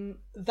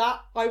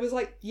that, I was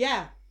like,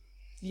 yeah,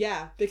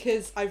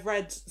 because I've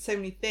read so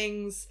many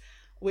things,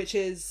 which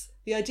is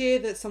the idea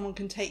that someone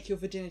can take your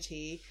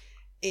virginity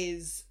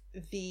is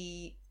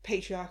the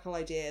patriarchal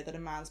idea that a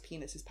man's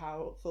penis is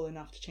powerful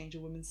enough to change a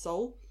woman's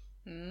soul.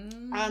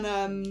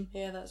 And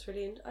Yeah, that's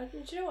really... do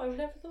you know what? I've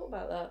never thought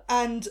about that.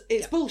 and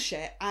it's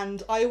bullshit,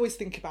 and I always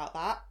think about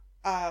that.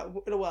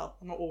 Well,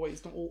 not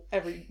always,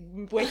 every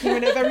waking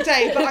minute of every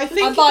day, but I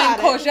think I'm buying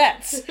about it.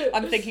 courgettes.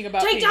 I'm thinking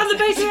about Take down the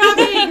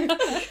penises.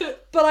 patriarchy!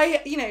 But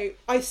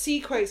I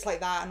see quotes like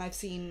that, and I've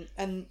seen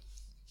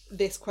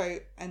this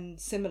quote and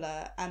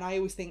similar, and I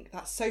always think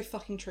that's so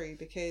fucking true,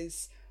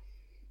 because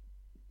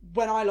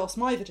when I lost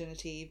my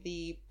virginity,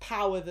 the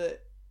power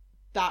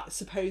that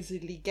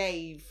supposedly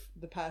gave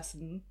the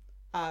person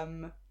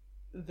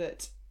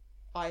that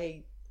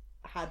I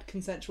had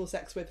consensual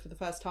sex with for the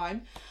first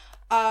time,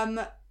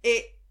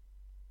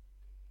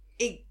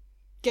 it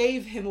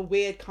gave him a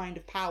weird kind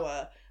of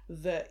power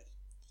that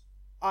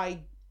I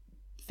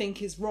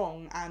think is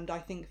wrong, and I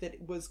think that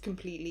it was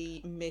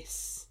completely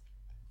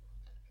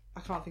I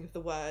can't think of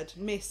the word.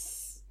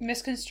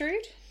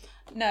 Misconstrued?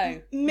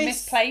 No.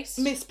 Misplaced?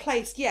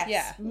 Misplaced, yes.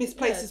 Yeah.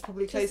 Misplaced Yeah, is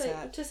probably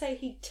closer. To say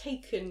he'd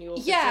taken your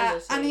Yeah,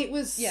 virginity. and it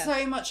was Yeah.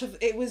 so much of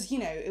it was,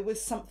 it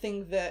was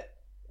something that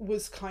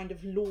was kind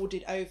of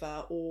lauded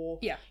over or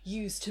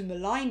used to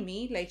malign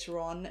me later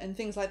on and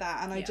things like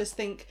that. And I just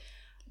think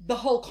the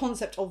whole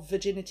concept of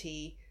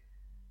virginity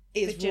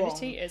is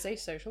Virginity wrong. is a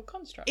social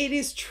construct. It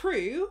is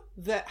true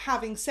that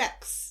having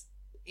sex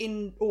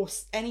or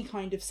any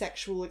kind of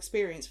sexual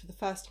experience for the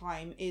first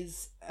time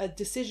is a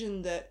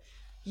decision that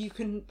you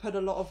can put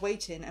a lot of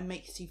weight in and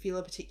makes you feel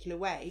a particular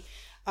way.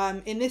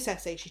 In this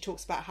essay, she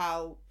talks about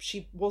how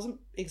she wasn't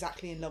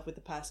exactly in love with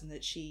the person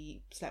that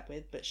she slept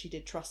with, but she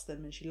did trust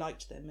them and she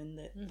liked them,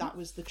 and that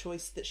was the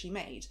choice that she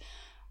made.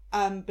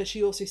 But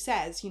she also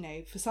says,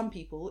 for some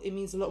people, it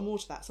means a lot more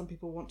to that. Some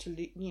people want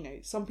to,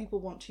 some people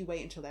want to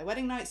wait until their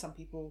wedding night. Some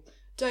people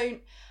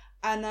don't.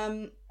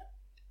 And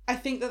I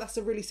think that that's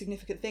a really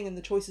significant thing. And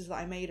the choices that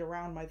I made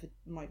around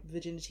my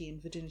virginity,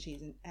 and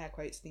virginities in air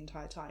quotes the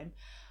entire time,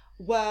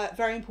 were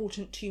very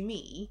important to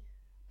me.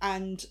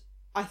 And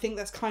I think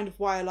that's kind of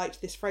why I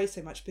liked this phrase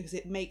so much, because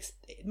it makes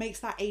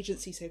that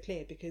agency so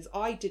clear. Because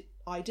I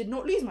did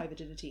not lose my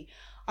virginity.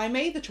 I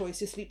made the choice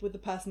to sleep with the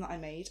person that I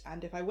made,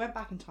 and if I went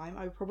back in time,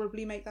 I would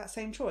probably make that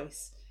same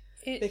choice.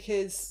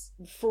 Because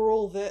for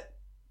all that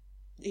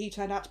he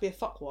turned out to be a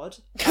fuckwad,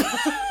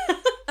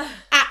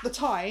 at the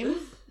time,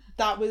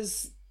 that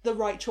was the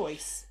right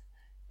choice.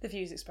 The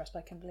views expressed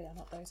by Kimberly are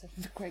not those of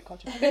the great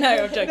controversy.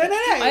 No, I'm joking. No.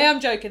 I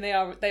am joking. They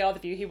are the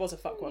view. He was a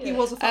fuckwad. He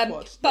was a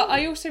fuckwad. But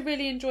I also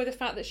really enjoy the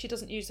fact that she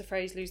doesn't use the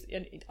phrase "lose."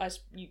 As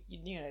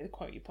the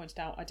quote you pointed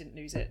out, I didn't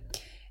lose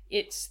it.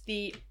 It's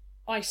the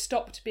 "I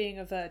stopped being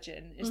a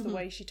virgin" is the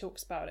way she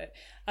talks about it.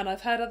 And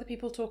I've heard other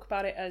people talk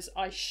about it as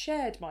 "I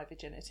shared my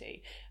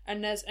virginity."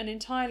 And there's an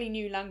entirely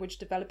new language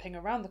developing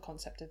around the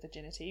concept of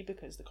virginity,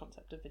 because the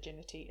concept of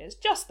virginity is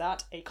just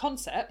that, a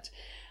concept.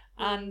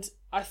 And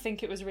I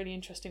think it was a really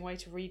interesting way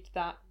to read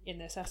that in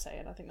this essay,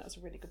 and I think that's a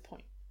really good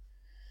point.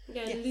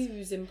 Yeah, yes.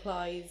 Lose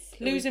implies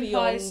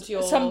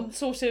some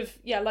sort of,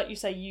 like you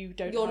say, you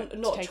don't you're have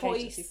not to take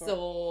choice agency for it.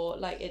 Or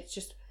like it's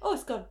just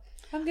it's gone.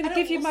 I'm going to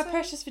give you my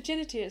precious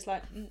virginity. It's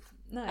like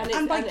no,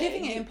 and by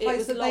giving it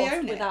implies that they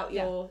own it without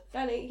your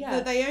that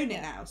they own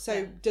it now.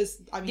 So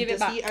does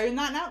he own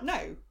that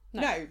now?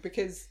 No,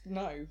 because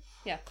no.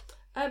 Yeah.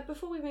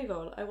 Before we move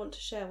on, I want to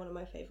share one of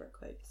my favourite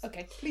quotes.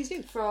 Okay, please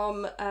do.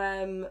 From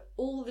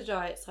All the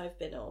Diets I've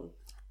Been On.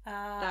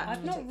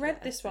 I've not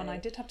read this one. I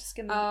did have to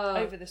skim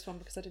over this one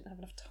because I didn't have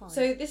enough time.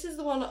 So this is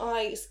the one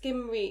I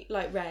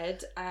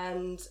read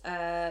and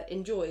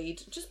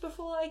enjoyed just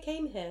before I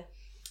came here.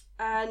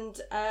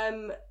 And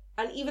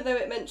even though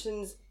it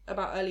mentions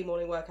about early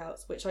morning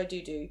workouts, which I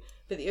do,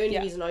 but the only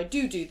reason I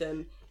do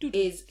them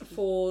is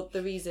for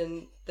the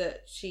reason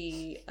that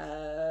she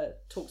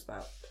talks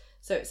about.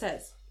 So it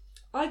says,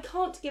 "I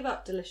can't give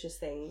up delicious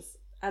things,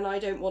 and I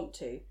don't want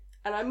to,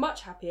 and I'm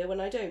much happier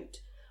when I don't.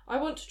 I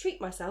want to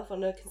treat myself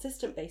on a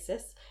consistent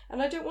basis,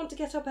 and I don't want to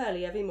get up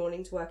early every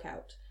morning to work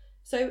out.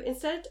 So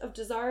instead of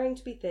desiring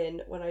to be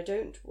thin when I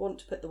don't want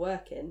to put the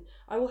work in,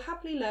 I will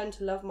happily learn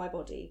to love my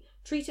body,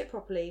 treat it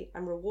properly,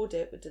 and reward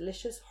it with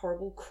delicious,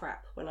 horrible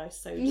crap when I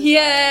so desire."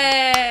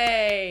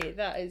 Yay!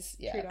 That is,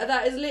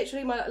 That is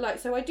literally my,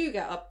 so I do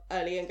get up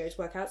early and go to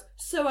workouts,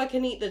 so I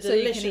can eat the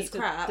delicious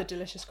crap,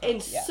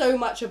 in so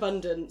much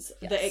abundance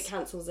that it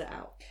cancels it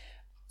out.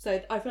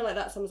 So I feel like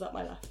that sums up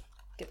my life.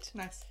 Good.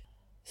 Nice.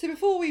 So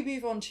before we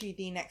move on to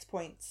the next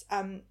points,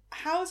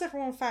 how has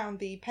everyone found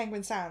the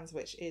Penguin Sands,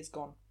 which is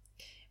gone?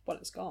 Well,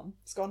 it's gone.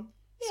 It's gone?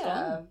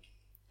 Yeah.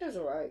 It was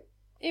alright.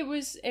 It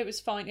was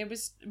fine. It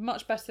was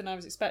much better than I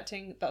was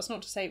expecting. That's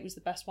not to say it was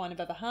the best wine I've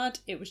ever had.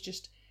 It was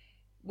just,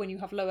 when you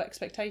have low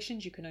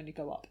expectations, you can only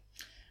go up.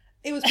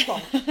 It was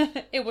plonk.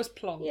 It was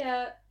plonk.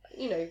 Yeah,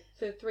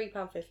 for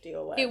 £3.50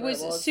 or whatever it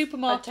was a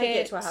supermarket. I'd take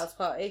it to a house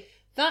party.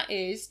 That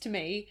is, to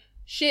me,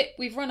 shit,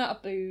 we've run out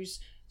of booze.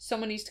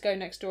 Someone needs to go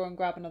next door and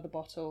grab another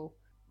bottle.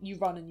 You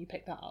run and you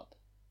pick that up.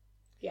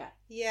 Yeah.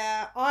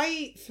 Yeah,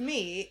 for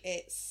me,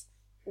 it's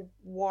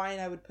wine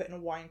I would put in a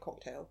wine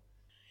cocktail.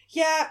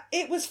 Yeah,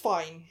 it was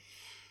fine.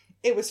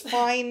 It was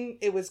fine.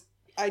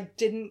 I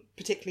didn't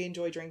particularly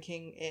enjoy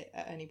drinking it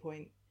at any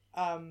point.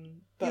 But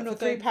for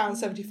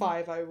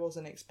 £3.75, I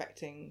wasn't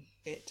expecting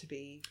it to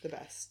be the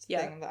best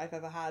thing that I've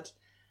ever had.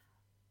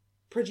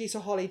 Producer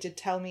Holly did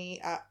tell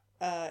me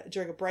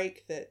during a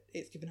break that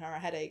it's given her a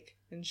headache,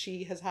 and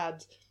she has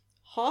had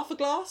half a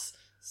glass,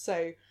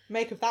 so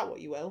make of that what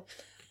you will.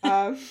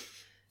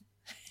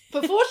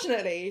 But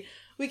fortunately,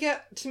 we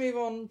get to move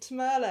on to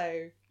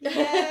Merlot.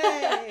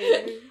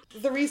 Yay!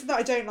 The reason that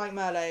I don't like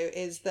Merlot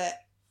is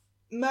that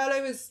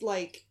Merlot is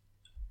like...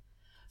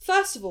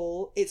 First of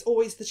all, it's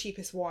always the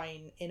cheapest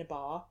wine in a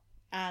bar,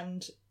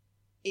 and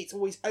it's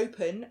always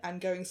open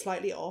and going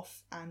slightly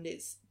off, and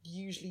it's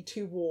usually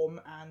too warm,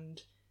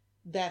 and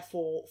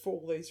therefore, for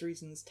all those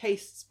reasons,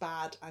 tastes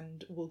bad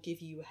and will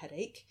give you a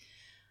headache.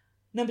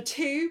 Number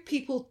two,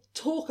 people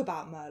talk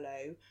about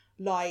Merlot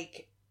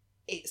like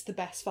it's the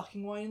best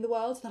fucking wine in the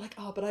world. They're like,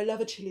 but I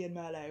love a Chilean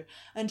Merlot.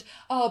 And,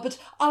 but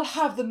I'll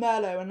have the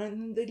Merlot. And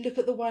then they look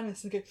at the wine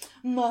list and go,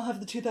 I'll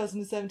have the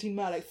 2017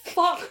 Merlot.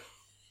 Fuck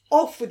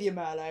off with your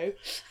Merlot.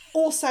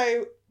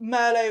 Also,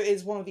 Merlot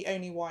is one of the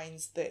only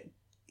wines that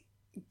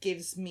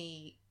gives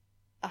me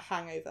a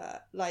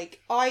hangover.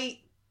 Like,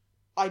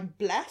 I'm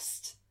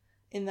blessed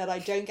in that I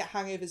don't get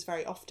hangovers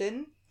very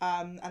often.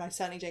 And I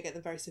certainly don't get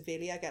them very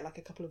severely. I get like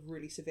a couple of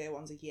really severe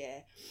ones a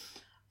year.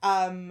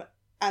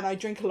 And I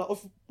drink a lot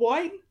of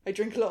wine. I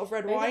drink a lot of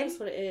red wine. Maybe that's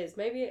what it is.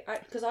 Maybe,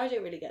 because I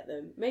don't really get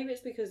them. Maybe it's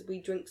because we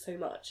drink so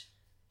much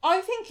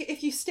I think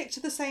if you stick to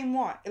the same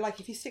wine, like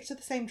if you stick to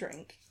the same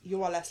drink,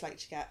 you are less likely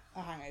to get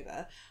a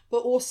hangover. But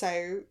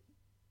also,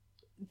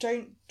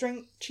 don't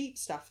drink cheap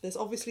stuff. There's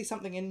obviously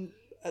something in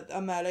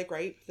a Merlot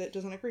grape that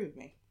doesn't agree with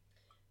me.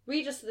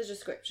 Read us the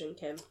description,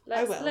 Kim.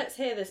 I will. Let's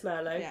hear this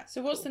Merlot. Yeah.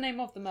 So what's the name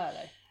of the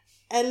Merlot?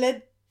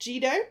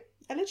 Elegido?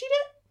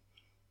 Elegido?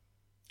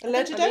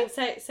 Elegido? I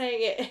mean, saying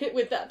it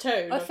with that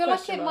tone. I of feel like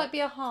question it mark. might be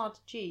a hard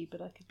G,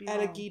 but I could be wrong.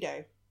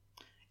 Elegido.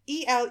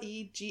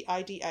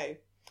 Elegido.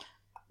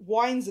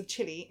 Wines of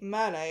Chile.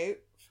 Merlot.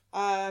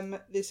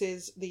 This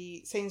is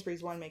the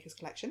Sainsbury's Winemakers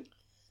Collection.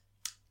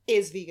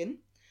 Is vegan.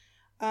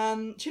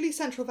 Chile's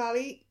Central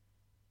Valley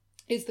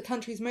is the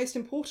country's most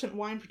important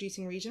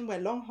wine-producing region, where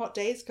long hot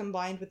days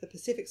combined with the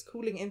Pacific's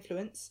cooling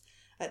influence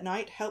at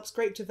night helps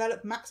grape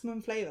develop maximum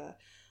flavour.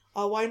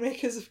 Our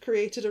winemakers have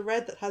created a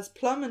red that has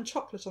plum and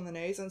chocolate on the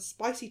nose and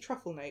spicy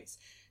truffle notes.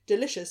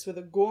 Delicious with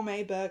a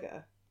gourmet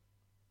burger.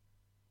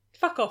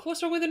 Fuck off.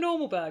 What's wrong with a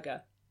normal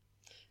burger?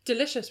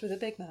 Delicious with a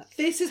Big Mac.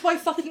 This is my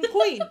fucking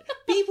point.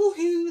 People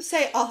who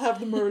say, I'll have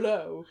the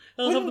Merlot,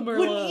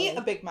 wouldn't eat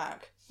a Big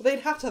Mac. They'd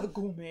have to have a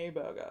gourmet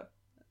burger.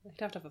 They'd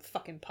have to have a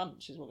fucking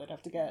punch is what they'd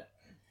have to get.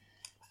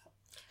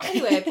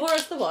 Anyway, pour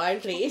us the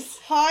wine, please.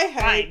 High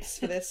hopes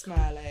for this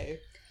Merlot.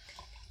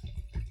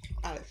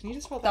 Alex, can you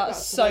just hold that?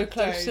 That's so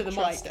close to the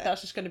mic. It.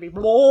 That's just going to be...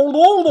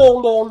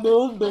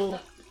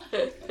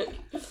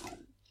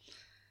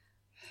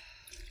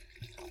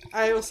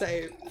 I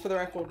also, for the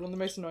record, one of the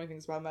most annoying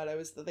things about Merlot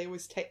is that they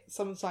always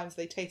sometimes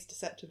they taste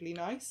deceptively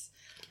nice,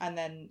 and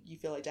then you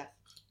feel like death.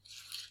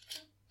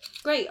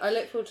 Great, I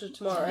look forward to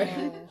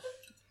tomorrow.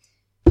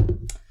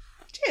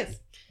 Cheers.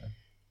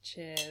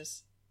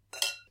 Cheers.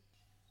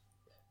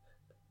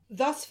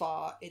 Thus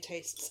far, it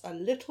tastes a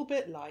little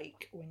bit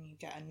like when you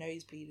get a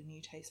nosebleed and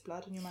you taste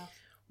blood in your mouth.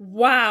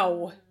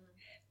 Wow.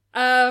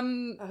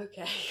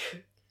 Okay.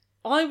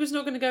 I was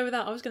not going to go with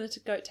that. I was going to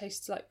go, it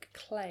tastes like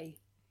clay.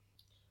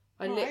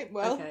 Right,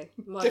 well, okay.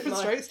 different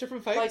strokes,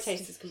 different folks. My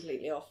taste is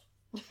completely off.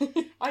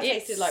 I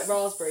tasted like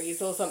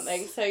raspberries or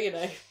something, so you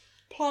know.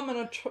 Plum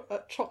and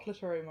a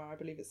chocolate aroma, I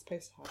believe it's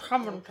supposed to have.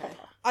 Plum and Okay.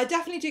 I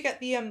definitely do get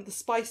the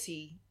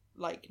spicy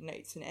like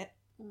notes in it.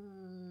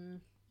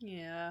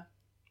 Yeah.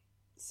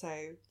 So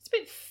It's a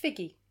bit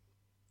figgy.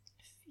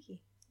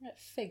 Like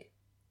fig.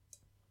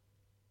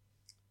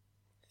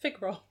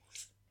 Fig rolls.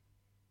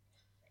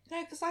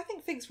 no, because I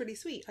think fig's really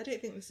sweet. I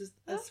don't think this is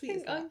as sweet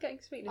as that. I'm getting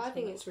sweetness. I from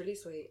think that. it's really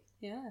sweet,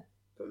 Yeah.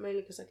 but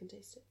mainly because I can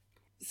taste it.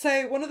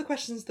 So one of the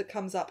questions that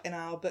comes up in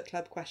our book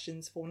club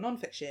questions for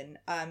non-fiction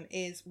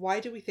is why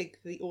do we think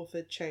the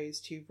author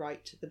chose to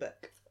write the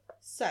book?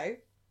 So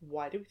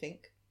why do we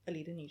think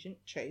Alida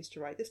Nugent chose to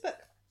write this book?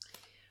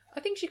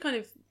 I think she kind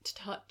of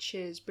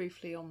touches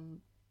briefly on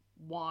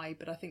why,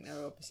 but I think there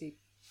are obviously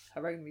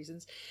her own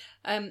reasons.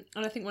 And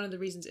I think one of the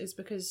reasons is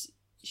because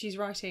she's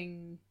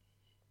writing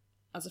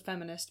as a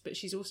feminist, but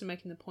she's also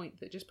making the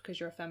point that just because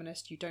you're a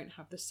feminist, you don't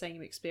have the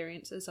same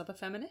experience as other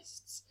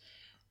feminists.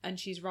 And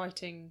she's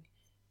writing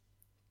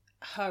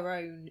her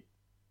own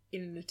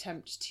in an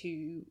attempt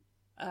to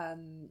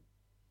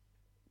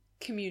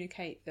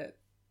communicate that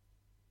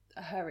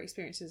her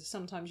experiences are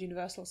sometimes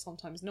universal,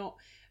 sometimes not,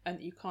 and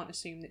that you can't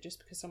assume that just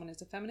because someone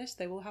is a feminist,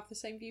 they will have the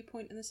same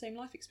viewpoint and the same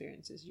life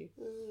experience as you.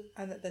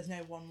 And that there's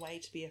no one way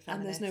to be a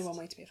feminist. And there's no one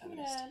way to be a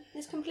feminist. Yeah,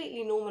 it's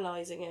completely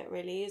normalising it,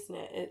 really, isn't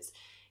it?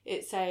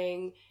 It's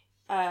saying,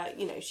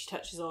 she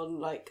touches on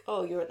like,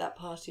 oh, you're at that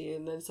party,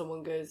 and then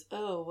someone goes,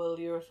 oh, well,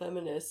 you're a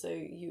feminist, so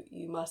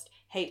you must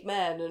hate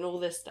men and all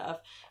this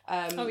stuff.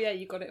 Oh yeah,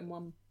 you got it in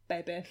one,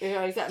 baby.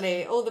 Yeah,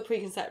 exactly. All the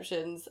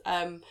preconceptions.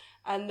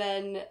 And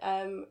then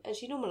and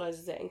she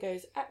normalises it and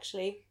goes,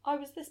 actually, I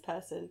was this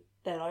person.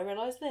 Then I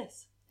realised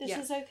this. This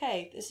is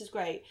okay. This is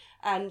great.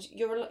 And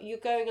you're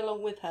going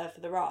along with her for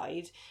the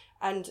ride,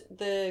 and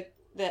the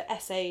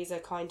essays are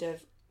kind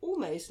of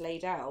almost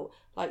laid out,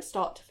 like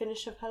start to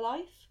finish of her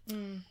life.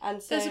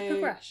 And so There's a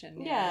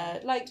progression. yeah,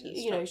 like to the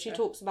she structure.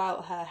 talks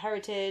about her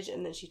heritage,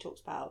 and then she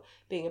talks about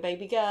being a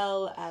baby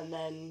girl, and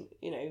then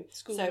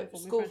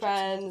school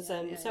friends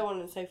and so on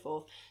and so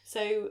forth.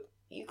 So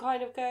you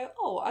kind of go,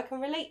 oh, I can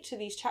relate to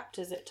these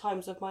chapters at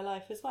times of my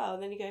life as well,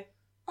 and then you go,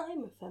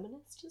 I'm a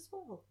feminist as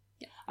well.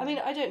 Yeah. I mean,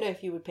 I don't know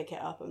if you would pick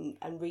it up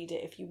and read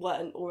it if you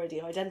weren't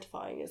already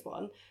identifying as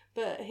one,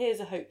 but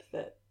here's a hope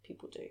that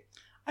people do.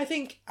 I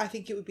think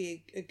it would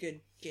be a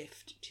good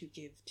gift to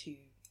give to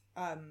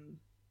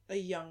a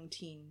young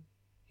teen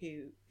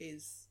who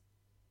is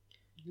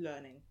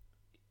learning.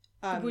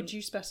 Would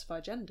you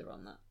specify gender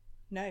on that?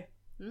 No.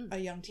 A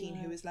young teen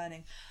who is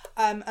learning.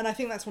 And I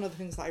think that's one of the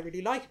things that I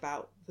really like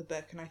about the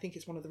book, and I think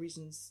it's one of the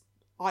reasons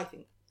I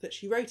think that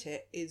she wrote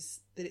it, is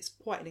that it's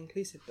quite an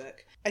inclusive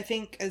book. I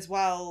think as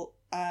well,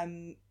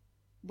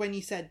 when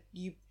you said,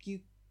 you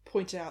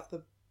pointed out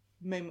the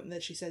moment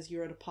that she says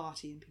you're at a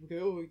party and people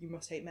go, oh, you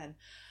must hate men.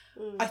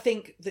 I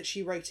think that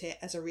she wrote it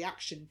as a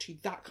reaction to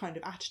that kind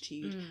of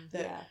attitude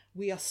that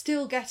we are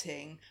still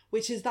getting,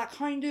 which is that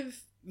kind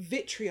of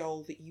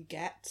vitriol that you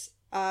get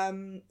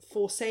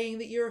for saying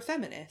that you're a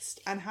feminist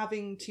and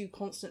having to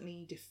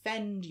constantly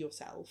defend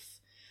yourself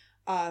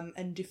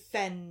and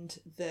defend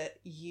that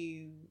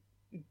you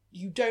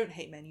don't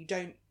hate men, you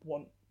don't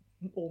want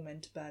all men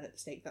to burn at the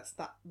stake.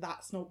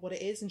 That's not what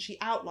it is. And she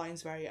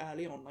outlines very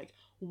early on like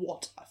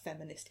what a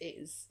feminist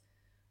is,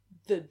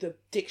 the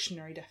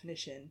dictionary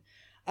definition.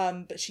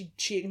 But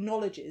she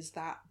acknowledges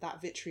that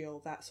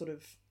vitriol, that sort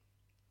of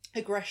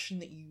aggression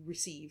that you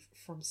receive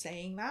from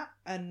saying that.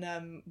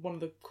 And one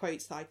of the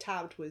quotes that I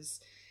tabbed was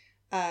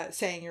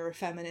saying you're a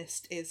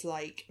feminist is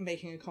like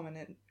making a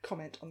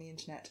comment on the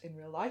internet in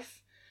real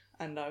life.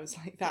 And I was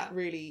like, that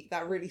really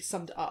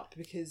summed it up,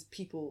 because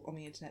people on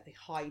the internet, they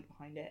hide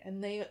behind it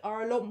and they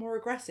are a lot more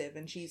aggressive.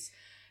 And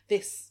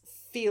this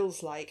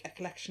feels like a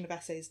collection of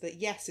essays that,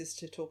 yes, is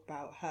to talk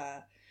about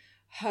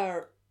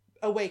her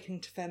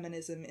awakening to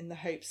feminism in the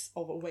hopes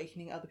of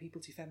awakening other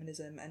people to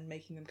feminism and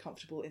making them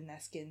comfortable in their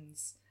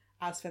skins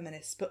as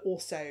feminists, but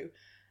also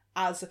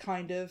as a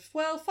kind of,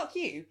 well, fuck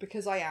you,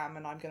 because I am,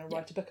 and I'm going to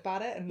write a book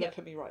about it, and look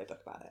at me write a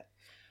book about it.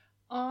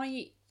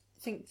 I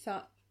think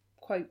that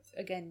quote,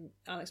 again,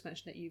 Alex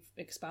mentioned it, you've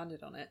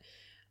expanded on it,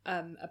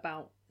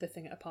 about the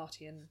thing at a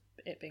party and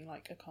it being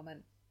like a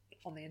comment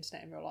on the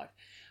internet in real life.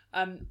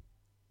 I'm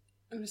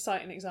going to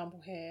cite an example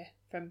here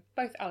from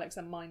both Alex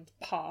and mine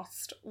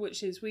past,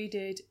 which is we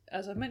did,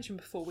 as I've mentioned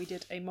before, we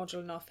did a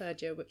module in our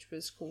third year which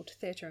was called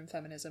Theatre and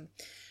Feminism.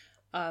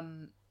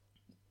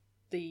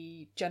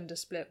 The gender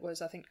split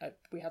was, I think,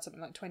 we had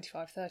something like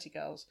 25-30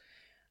 girls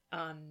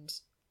and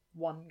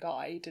one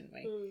guy, didn't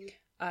we?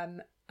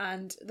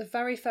 And the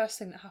very first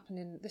thing that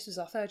happened this was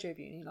our third year of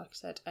uni, like I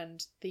said,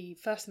 and the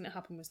first thing that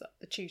happened was that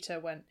the tutor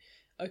went,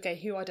 okay,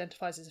 who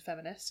identifies as a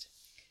feminist?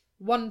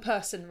 One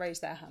person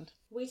raised their hand.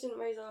 We didn't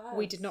raise our hands.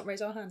 We did not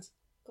raise our hands.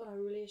 God,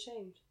 I'm really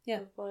ashamed.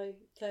 Yeah. Of my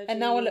third And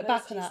year now I look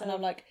back on university that and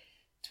I'm like,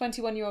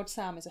 21-year-old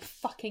Sam is a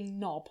fucking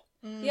knob.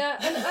 Yeah,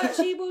 and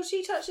actually, well,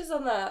 she touches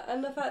on that,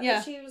 and the fact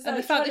that she was, like, and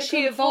the fact that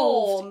she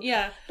conform.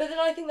 evolved, But then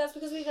I think that's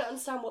because we didn't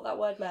understand what that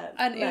word meant.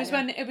 And it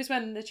was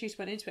when the tutor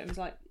went into it and was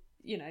like,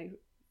 you know,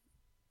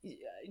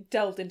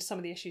 delved into some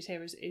of the issues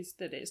here is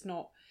that it's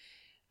not,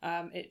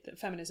 that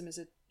feminism is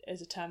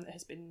a term that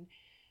has been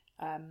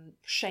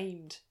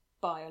shamed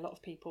by a lot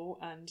of people,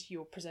 and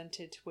you're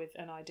presented with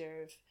an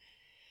idea of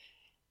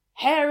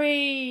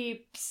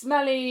hairy,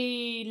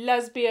 smelly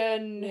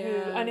lesbian who,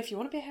 and if you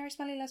want to be a hairy,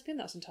 smelly lesbian,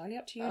 that's entirely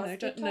up to you.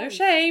 No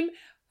shame.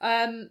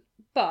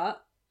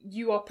 But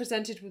you are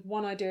presented with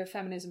one idea of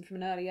feminism from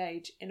an early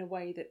age in a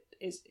way that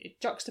is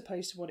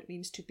juxtaposed to what it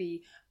means to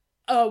be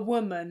a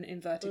woman,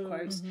 inverted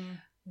quotes,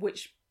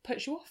 which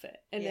puts you off it.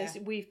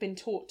 And we've been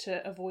taught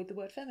to avoid the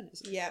word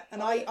feminism. Yeah,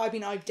 and I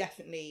mean, I've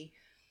definitely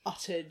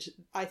uttered,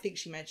 I think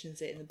she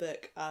mentions it in the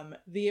book,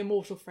 the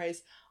immortal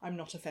phrase, I'm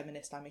not a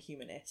feminist, I'm a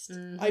humanist.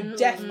 I've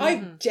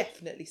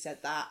definitely said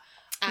that.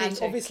 And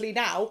obviously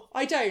now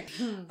I don't.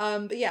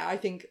 But yeah, I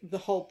think the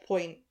whole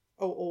point,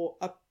 or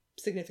a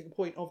significant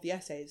point of the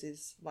essays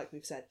is, like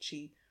we've said,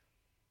 she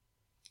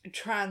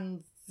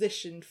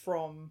transitioned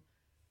from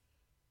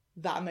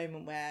that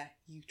moment where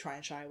you try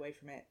and shy away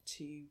from it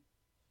to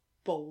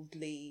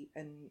boldly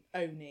and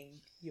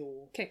owning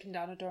your... Kicking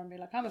down a door and be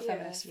like, I'm a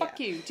feminist. Fuck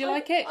you. Do you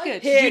like it?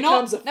 Good. Here Do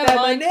comes not? a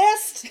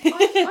feminist!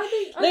 I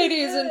think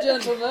Ladies and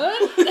gentlemen.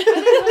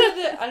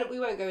 And we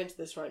won't go into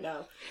this right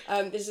now.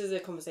 This is a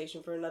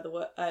conversation for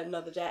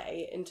another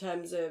day in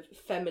terms of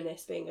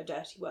feminist being a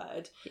dirty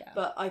word. Yeah.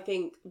 But I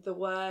think the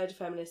word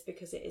feminist,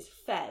 because it is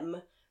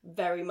femme,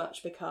 very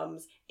much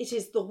becomes, it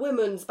is the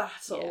women's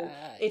battle.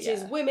 It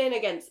is women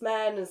against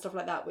men and stuff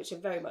like that, which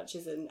it very much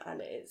isn't,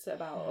 and it's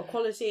about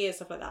equality and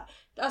stuff like that.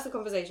 That's a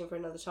conversation for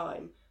another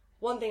time.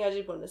 One thing I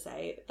did want to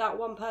say, that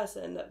one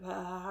person that put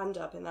her hand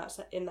up in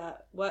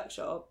that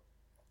workshop,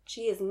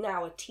 she is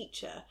now a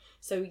teacher.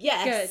 So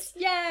yes,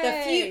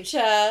 the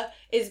future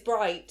is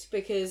bright,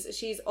 because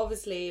she's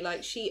obviously,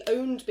 like, she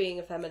owned being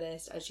a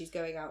feminist and she's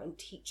going out and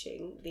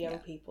teaching the young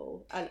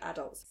people and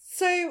adults.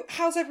 So,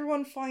 how's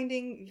everyone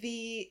finding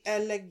the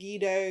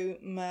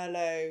Elegido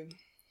Merlot?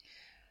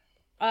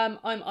 I'm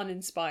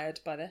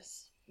uninspired by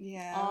this.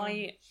 Yeah.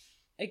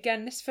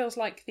 Again, this feels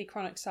like the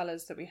Chronic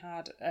Sellers that we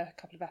had a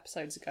couple of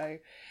episodes ago,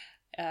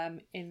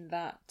 in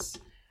that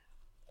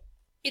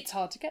it's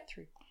hard to get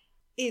through.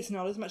 It's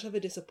not as much of a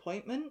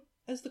disappointment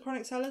as the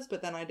Chronic Sellers,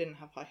 but then I didn't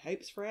have high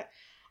hopes for it.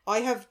 I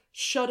have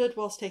shuddered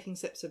whilst taking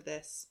sips of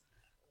this.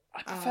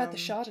 I preferred the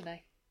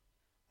Chardonnay.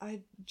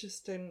 I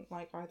just don't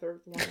like either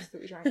of the ones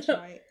that we drank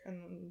tonight,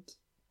 and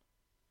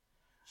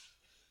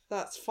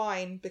that's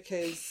fine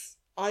because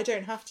I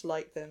don't have to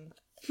like them.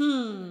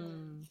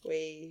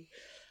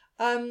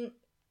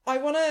 I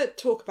want to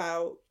talk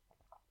about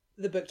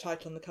the book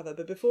title and the cover,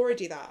 but before I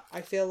do that,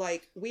 I feel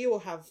like we all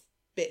have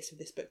bits of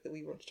this book that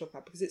we want to talk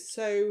about because it's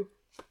so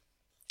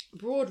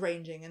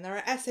broad-ranging, and there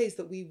are essays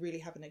that we really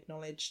haven't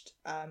acknowledged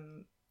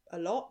a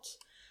lot.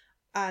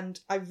 And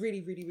I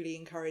really, really, really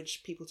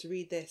encourage people to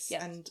read this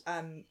and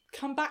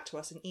come back to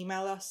us and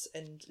email us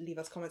and leave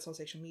us comments on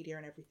social media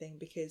and everything,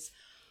 because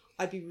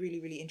I'd be really,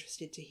 really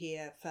interested to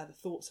hear further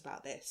thoughts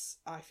about this.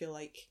 I feel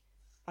like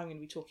I'm going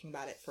to be talking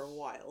about it for a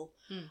while.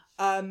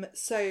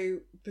 So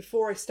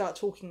before I start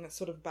talking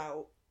sort of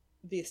about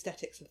the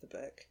aesthetics of the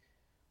book,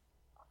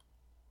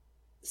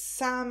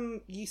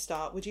 Sam, you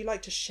start. Would you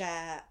like to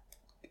share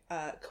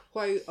a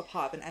quote, a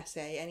part of an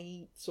essay,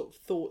 any sort of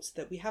thoughts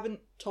that we haven't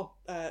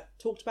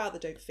talked about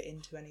that don't fit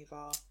into any of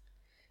our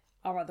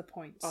other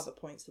points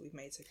that we've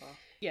made so far?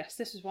 Yes,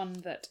 this is one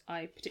that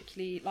I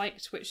particularly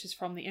liked, which is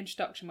from the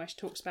introduction where she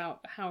talks about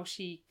how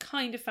she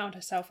kind of found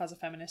herself as a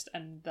feminist,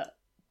 and that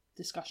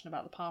discussion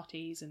about the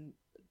parties and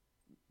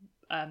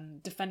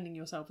defending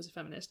yourself as a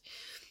feminist.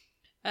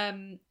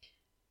 And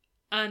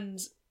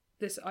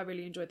this, I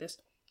really enjoyed this.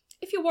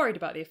 If you're worried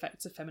about the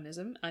effects of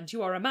feminism and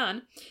you are a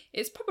man,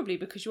 it's probably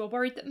because you are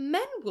worried that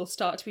men will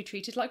start to be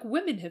treated like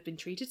women have been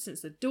treated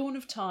since the dawn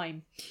of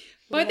time.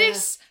 By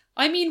this,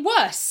 I mean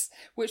worse,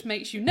 which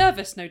makes you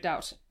nervous, no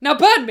doubt. Now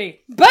burn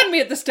me! Burn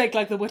me at the stake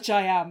like the witch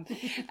I am!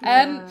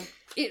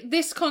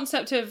 This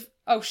concept of,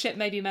 oh shit,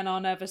 maybe men are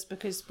nervous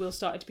because we'll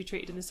start to be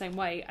treated in the same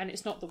way, and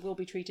it's not that we'll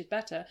be treated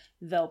better,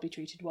 they'll be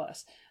treated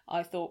worse,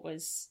 I thought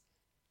was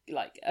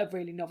like a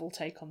really novel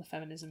take on the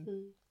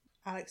feminism.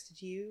 Alex,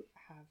 did you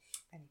have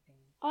anything?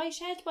 I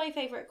shared my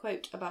favourite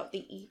quote about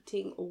the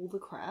eating all the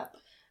crap,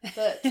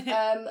 but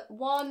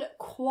one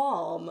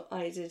qualm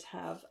I did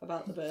have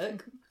about the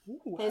book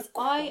is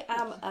I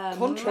am a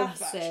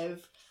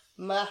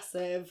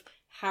massive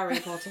Harry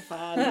Potter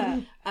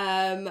fan,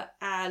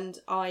 and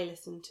I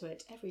listen to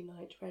it every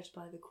night, read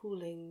by the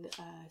cooling,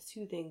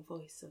 soothing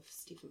voice of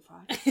Stephen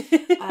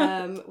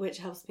Fry, which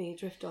helps me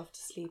drift off to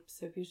sleep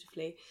so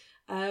beautifully.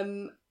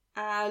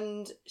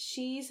 And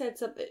she said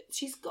something.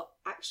 She's got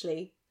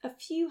actually a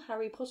few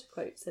Harry Potter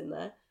quotes in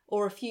there,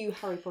 or a few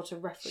Harry Potter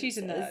references. She's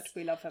a nerd.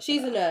 We love her.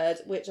 She's a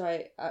nerd, which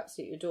I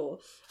absolutely adore.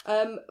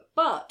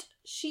 But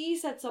she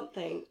said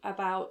something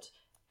about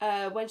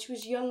when she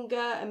was younger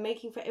and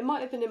making. It might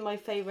have been in my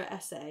favourite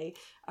essay.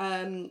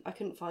 I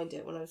couldn't find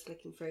it when I was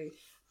flicking through.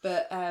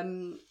 But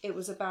it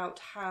was about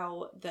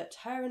how that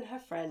her and her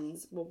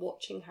friends were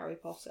watching Harry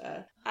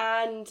Potter,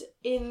 and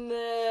in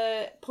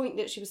the point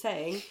that she was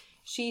saying,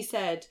 she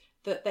said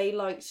that they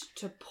liked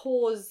to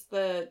pause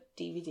the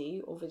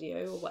DVD or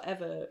video or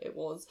whatever it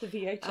was, the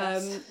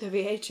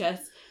VHS,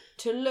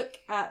 to look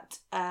at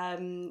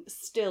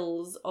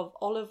stills of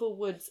Oliver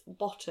Wood's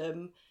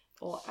bottom,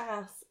 or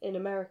ass in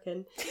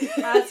American,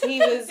 as he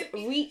was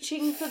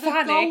reaching for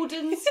the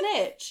golden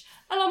snitch.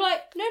 And I'm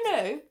like,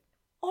 no,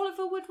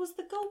 Oliver Wood was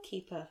the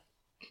goalkeeper.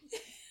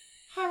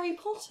 Harry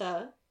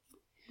Potter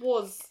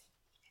was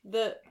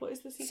the... What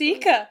is the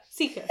sequel?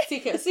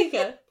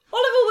 Seeker.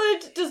 Oliver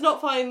Wood does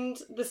not find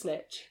the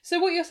snitch. So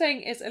what you're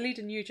saying is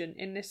Alida Nugent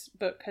in this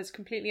book has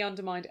completely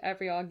undermined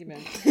every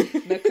argument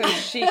because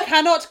she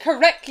cannot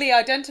correctly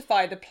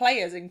identify the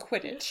players in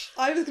Quidditch.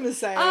 I was going to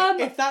say,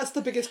 if that's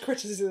the biggest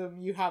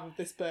criticism you have of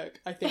this book,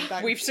 I think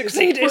that we've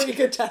succeeded. A pretty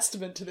good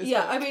testament to this book.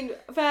 Yeah, I mean,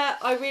 fair.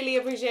 I really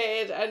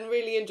appreciated and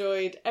really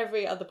enjoyed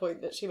every other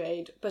point that she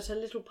made, but a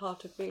little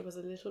part of me was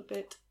a little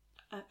bit...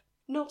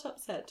 not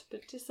upset,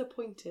 but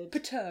disappointed.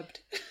 Perturbed.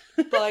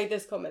 by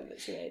this comment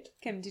that she made.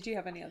 Kim, did you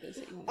have any others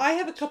that you wanted? I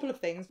have a couple of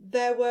things.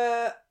 There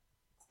were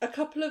a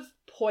couple of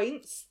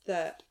points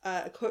that,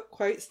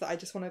 quotes that I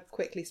just want to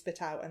quickly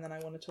spit out, and then I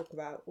want to talk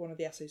about one of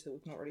the essays that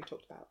we've not really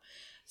talked about.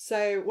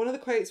 So one of the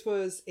quotes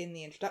was in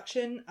the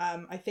introduction.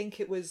 I think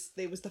it was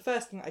the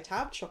first thing that I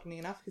tabbed, shockingly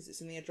enough, because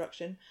it's in the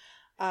introduction.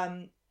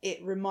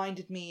 It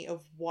reminded me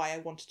of why I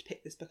wanted to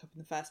pick this book up in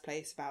the first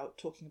place, about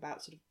talking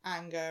about sort of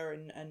anger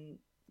and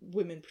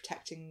women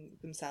protecting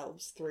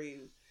themselves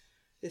through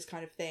this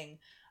kind of thing.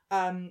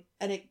 And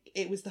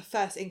it was the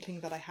first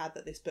inkling that I had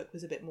that this book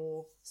was a bit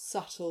more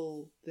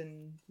subtle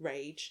than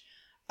rage.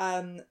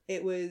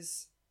 It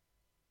was,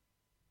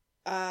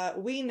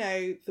 we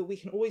know that we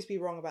can always be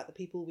wrong about the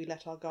people we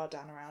let our guard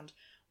down around.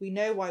 We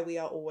know why we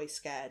are always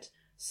scared.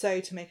 So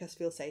to make us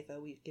feel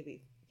safer, we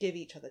give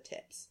each other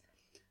tips.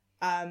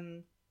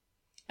 And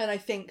I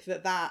think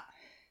that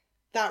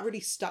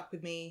really stuck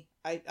with me.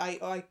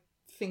 I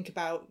think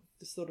about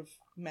the sort of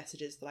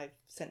messages that I've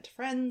sent to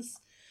friends,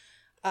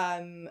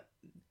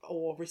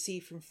 or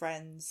received from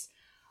friends.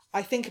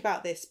 I think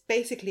about this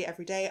basically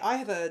every day. I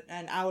have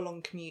an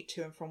hour-long commute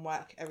to and from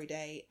work every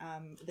day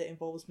that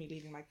involves me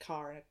leaving my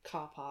car in a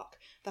car park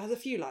that has a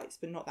few lights,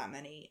 but not that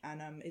many.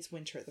 And it's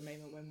winter at the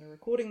moment when we're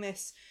recording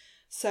this.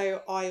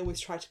 So I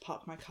always try to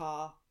park my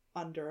car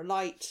under a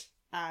light.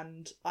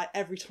 And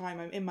every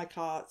time I'm in my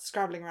car,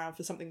 scrabbling around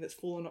for something that's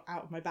fallen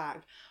out of my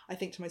bag, I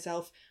think to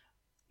myself,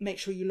 make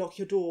sure you lock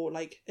your door.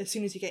 Like, as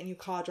soon as you get in your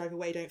car, drive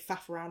away. Don't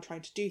faff around trying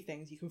to do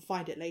things. You can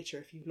find it later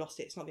if you've lost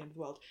it. It's not the end of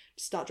the world.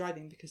 Just start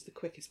driving, because the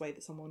quickest way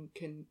that someone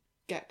can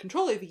get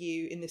control over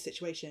you in this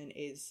situation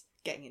is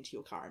getting into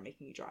your car and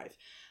making you drive.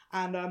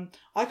 And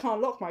I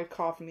can't lock my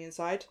car from the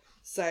inside,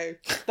 so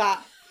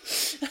that...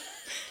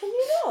 Can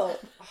you not?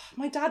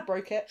 My dad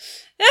broke it.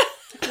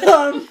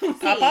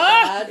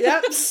 Papa?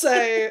 Yep, so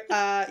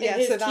in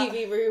his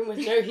TV room with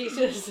no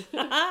heaters.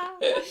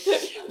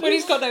 When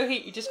he's got no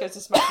heat, he just goes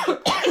to smack him.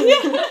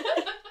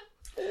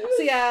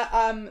 So yeah,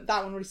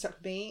 that one really stuck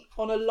with me.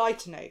 On a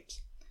lighter note,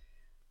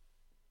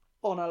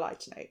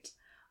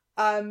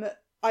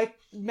 I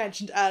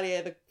mentioned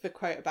earlier the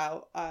quote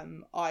about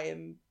I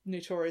am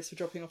notorious for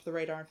dropping off the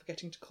radar and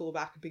forgetting to call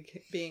back and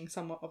being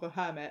somewhat of a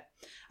hermit,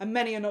 and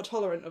many are not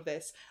tolerant of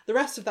this. The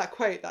rest of that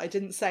quote that I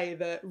didn't say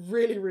that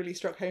really, really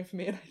struck home for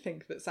me, and I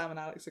think that Sam and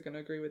Alex are going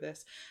to agree with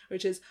this,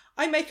 which is,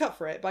 I make up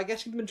for it by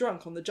getting them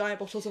drunk on the giant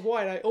bottles of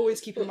wine I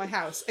always keep in my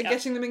house, and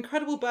getting them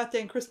incredible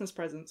birthday and Christmas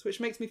presents, which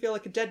makes me feel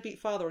like a deadbeat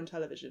father on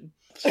television.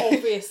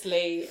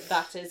 Obviously,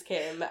 that is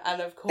Kim,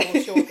 and of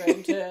course you're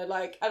going to,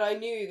 like, and I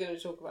knew you were going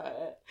to talk about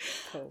it.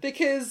 Cool.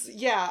 Because,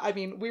 yeah, I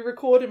mean, we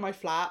record in my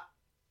flat.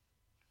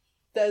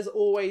 There's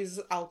always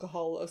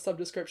alcohol of some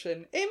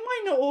description. It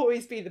might not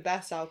always be the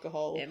best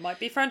alcohol. It might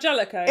be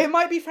Frangelico. It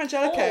might be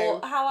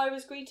Frangelico. Or how I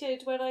was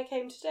greeted when I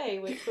came today,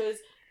 which was,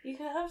 you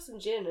can have some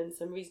gin and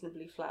some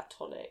reasonably flat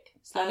tonic.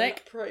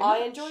 Tonic, pretty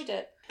I much. enjoyed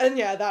it. And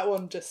yeah, that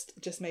one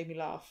just made me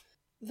laugh.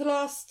 The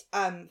last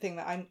thing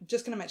that I'm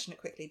just going to mention it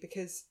quickly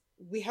because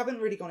we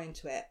haven't really gone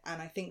into it,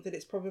 and I think that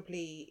it's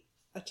probably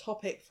a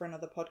topic for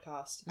another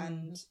podcast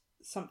and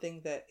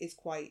something that is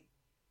quite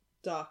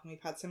dark, and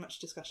we've had so much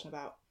discussion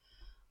about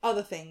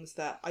other things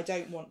that I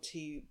don't want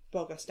to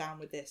bog us down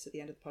with this at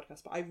the end of the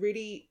podcast, but I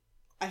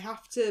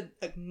have to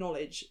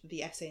acknowledge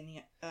the essay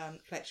in the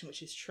collection,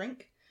 which is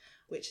Shrink,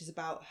 which is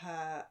about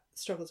her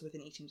struggles with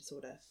an eating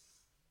disorder.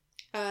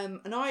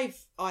 And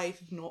I've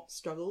not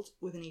struggled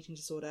with an eating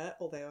disorder,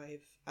 although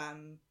I've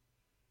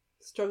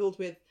struggled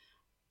with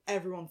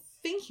everyone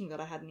thinking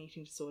that I had an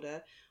eating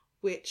disorder,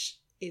 which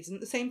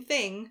isn't the same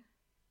thing,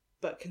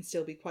 but can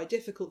still be quite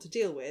difficult to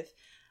deal with.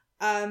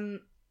 And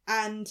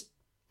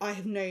I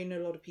have known a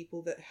lot of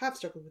people that have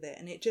struggled with it,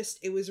 and it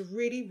was a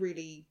really,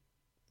 really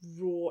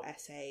raw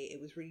essay. It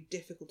was really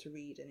difficult to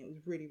read, and it was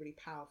really, really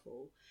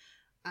powerful.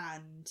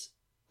 And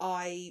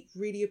I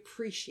really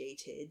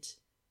appreciated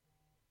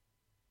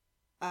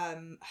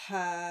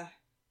her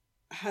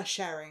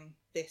sharing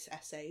this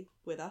essay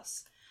with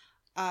us.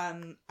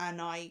 And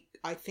I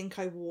think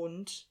I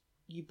warned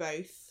you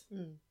both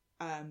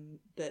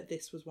that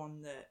this was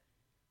one that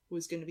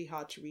was going to be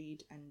hard to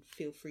read, and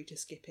feel free to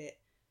skip it,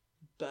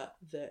 but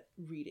that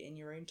read it in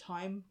your own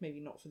time, maybe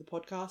not for the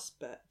podcast,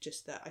 but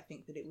just that I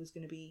think that it was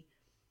going to be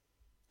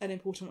an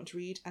important one to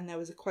read. And there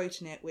was a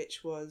quote in it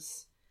which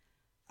was,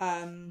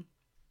 bulimia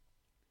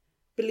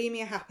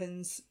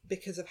happens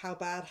because of how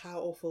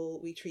awful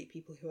we treat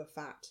people who are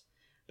fat.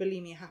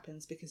 Bulimia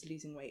happens because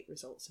losing weight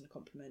results in a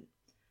compliment.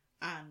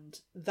 And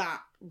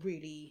that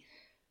really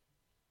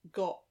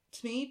got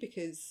to me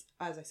because,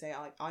 as I say,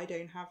 I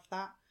don't have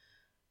that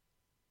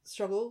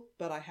struggle,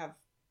 but I have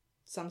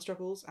some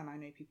struggles, and I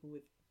know people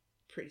with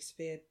pretty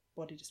severe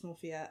body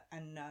dysmorphia,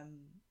 and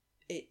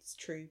it's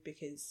true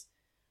because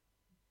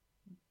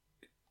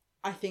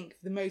I think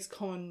the most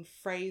common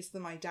phrase that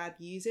my dad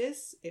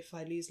uses if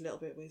I lose a little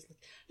bit was,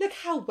 look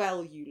how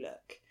well you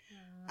look.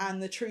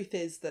 And the truth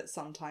is that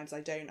sometimes I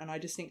don't, and I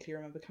distinctly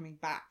remember coming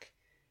back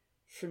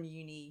from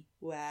uni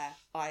where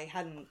I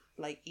hadn't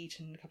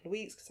eaten in a couple of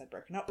weeks because I'd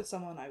broken up with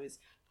someone. I was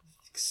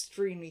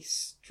extremely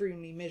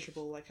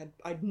miserable.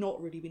 I'd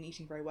not really been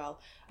eating very well.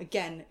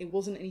 Again, it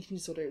wasn't an eating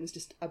disorder, it was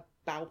just a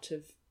bout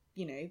of,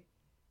 the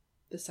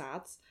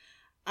sads.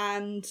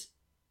 And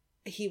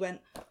he went,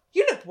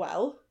 you look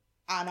well.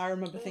 And I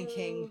remember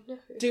thinking, no.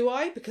 Do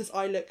I? Because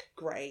I look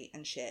grey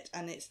and shit.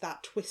 And it's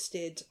that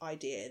twisted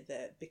idea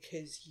that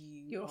because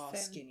you're are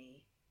thin.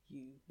 Skinny,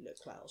 you look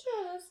well.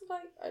 Yeah,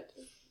 that's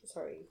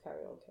sorry,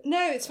 carry on.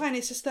 No, it's fine.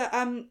 It's just that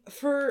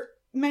for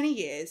many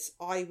years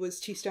I was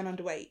too stone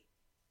underweight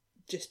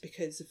just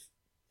because of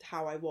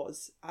how I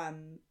was.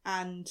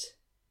 And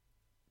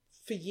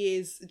for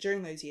years,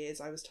 during those years,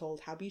 I was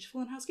told how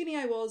beautiful and how skinny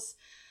I was.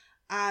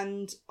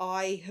 And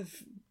I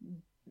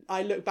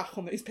look back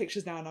on those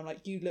pictures now and I'm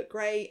like, you look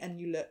great and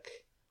you look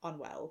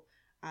unwell,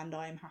 and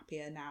I am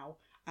happier now.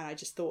 And I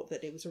just thought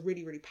that it was a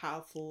really, really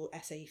powerful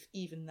essay,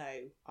 even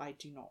though I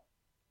do not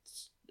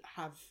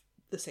have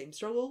the same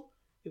struggle.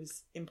 It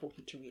was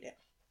important to read it.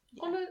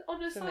 Yeah.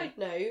 On a side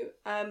note,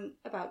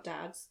 about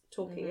dads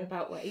talking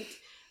about weight,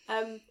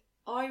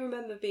 I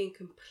remember being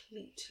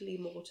completely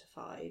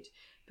mortified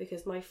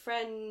because my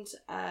friend,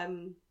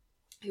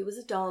 who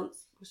was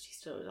she's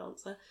still a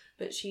dancer,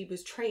 but she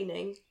was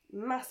training,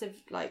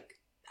 massive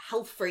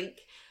health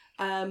freak,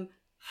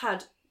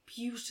 had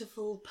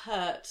beautiful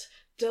pert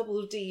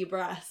double D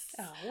breasts.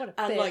 Oh, what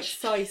a and bitch.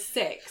 Size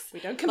 6. We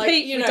don't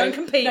compete. We don't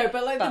compete. No,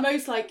 but the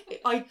most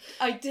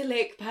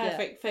idyllic,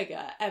 perfect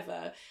figure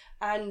ever.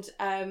 And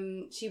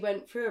she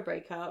went through a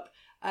breakup,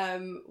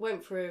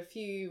 went through a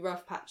few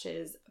rough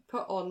patches,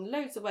 put on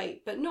loads of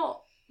weight, but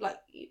not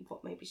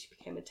maybe she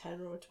became a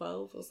 10 or a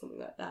 12 or something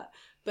like that,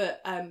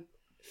 but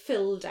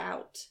filled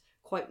out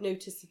quite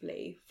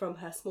noticeably from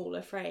her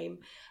smaller frame.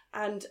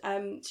 And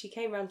she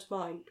came round to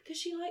mine because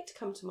she liked to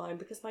come to mine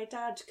because my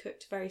dad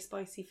cooked very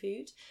spicy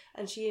food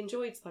and she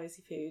enjoyed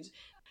spicy food.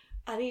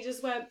 And he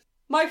just went,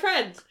 my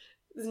friend,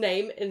 his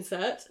name,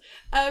 insert,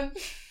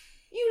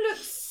 you look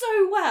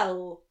so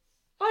well.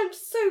 I'm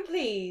so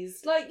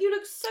pleased. You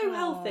look so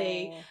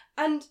healthy.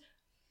 And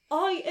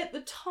I, at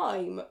the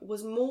time,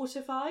 was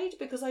mortified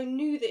because I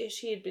knew that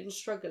she had been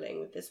struggling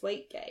with this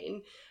weight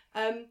gain.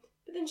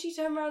 But But then she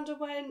turned around and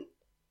went,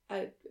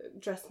 I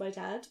addressed my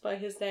dad by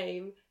his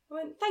name. I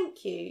went,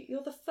 thank you.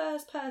 You're the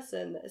first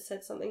person that has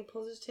said something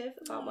positive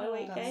about my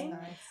weight That's gain.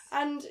 nice.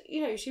 And,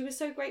 you know, she was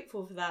so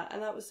grateful for that,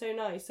 and that was so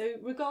nice. So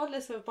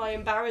regardless of my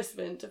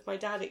embarrassment of my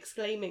dad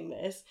exclaiming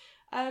this,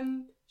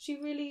 she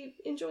really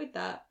enjoyed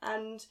that.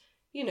 And,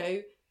 you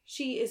know,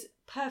 she is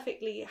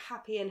perfectly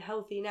happy and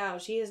healthy now.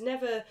 She has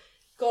never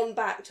gone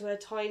back to her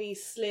tiny,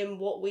 slim,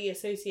 what we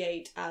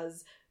associate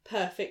as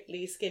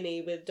perfectly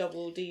skinny with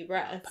double D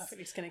breasts.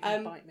 Perfectly skinny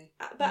can bite me.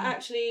 But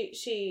actually,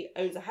 she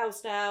owns a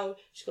house now.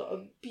 She's got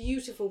a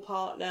beautiful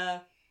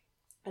partner,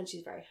 and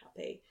she's very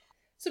happy.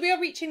 So we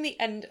are reaching the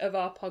end of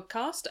our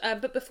podcast,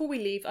 but before we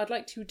leave, I'd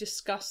like to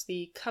discuss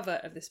the cover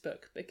of this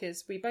book,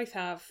 because we both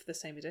have the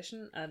same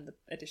edition, and the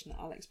edition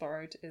that Alex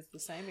borrowed is the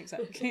same,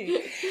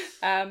 exactly.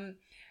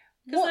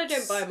 Because I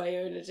don't buy my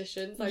own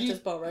editions, I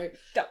just borrow.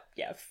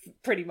 Yeah,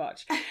 pretty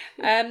much.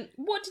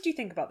 What did you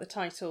think about the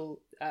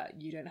title,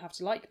 You Don't Have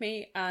to Like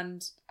Me,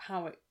 and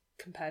how it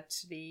compared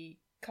to the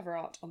cover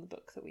art on the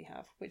book that we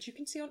have, which you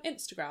can see on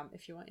Instagram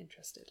if you are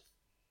interested?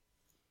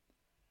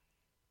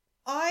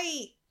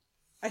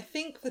 I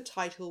think the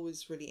title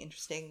was really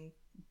interesting,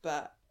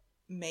 but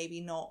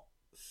maybe not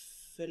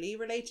fully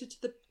related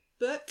to the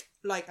book.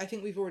 Like, I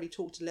think we've already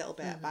talked a little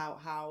bit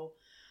about how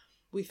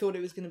we thought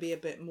it was going to be a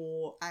bit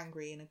more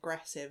angry and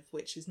aggressive,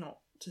 which is not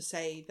to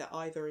say that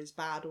either is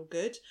bad or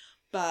good,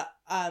 but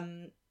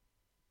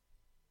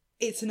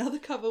it's another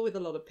cover with a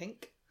lot of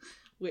pink,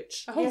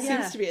 which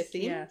seems to be a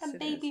theme. Yes, And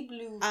baby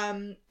blue.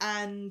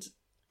 And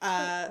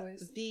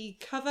the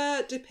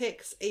cover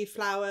depicts a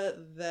flower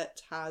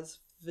that has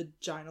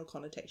vaginal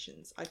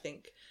connotations, I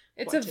think.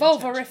 It's a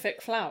quite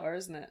vulvarific flower,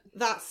 isn't it?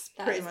 That's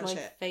That pretty is much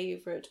my it.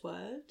 favourite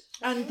word.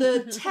 And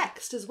the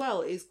text as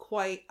well is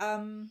quite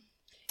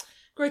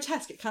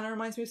grotesque. It kind of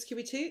reminds me of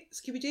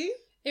Scooby-Doo.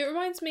 It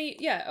reminds me,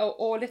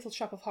 or Little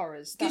Shop of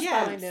Horrors. That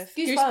Yeah. kind of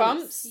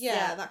Goosebumps.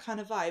 Yeah, that kind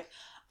of vibe.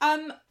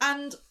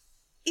 And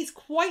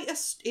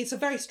it's a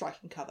very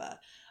striking cover.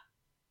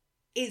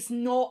 It's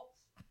not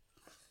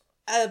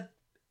a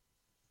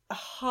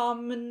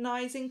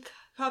harmonizing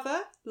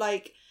cover.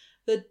 Like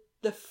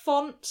the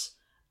font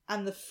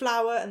and the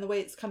flower and the way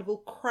it's kind of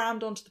all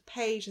crammed onto the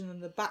page and then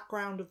the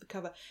background of the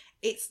cover,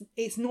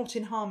 it's not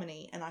in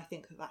harmony, and I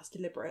think that that's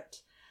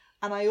deliberate.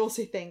 And I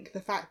also think the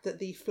fact that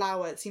the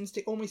flower seems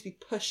to almost be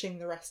pushing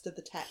the rest of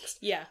the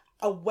text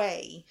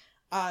away,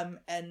 and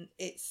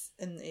it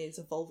is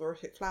a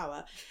vulvarific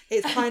flower.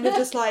 It's kind of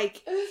just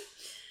like,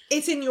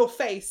 it's in your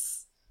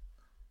face,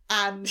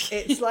 and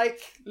it's like,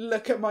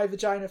 look at my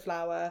vagina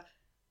flower,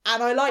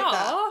 and I like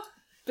that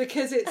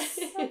because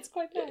That's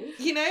quite nice.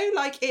 you know,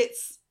 like,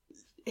 it's,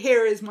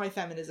 here is my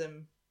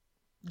feminism.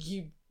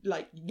 You,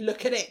 like,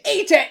 look at it.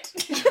 Eat it!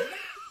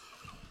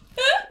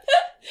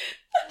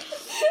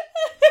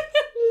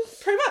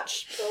 Pretty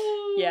much.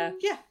 Yeah.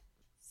 Yeah.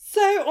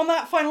 So, on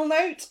that final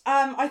note,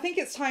 I think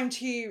it's time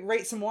to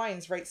rate some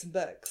wines, rate some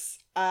books.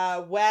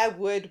 Where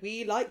would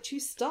we like to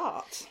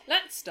start?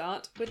 Let's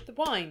start with the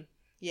wine.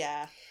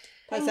 Yeah.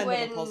 Let's end on a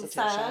Penguin positive,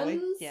 shall we?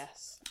 Sands.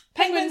 Yes.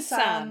 Penguin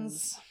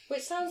Sands.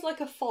 Which sounds like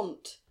a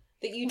font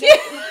that you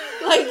don't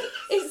like.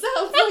 It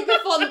sounds like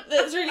a font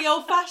that's really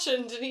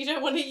old-fashioned and you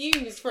don't want to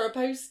use for a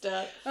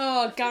poster.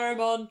 Oh,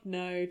 Garamond,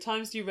 no.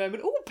 Times New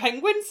Roman. Oh,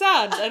 Penguin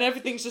Sands! And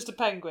everything's just a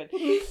penguin.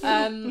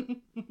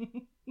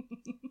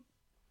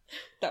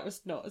 That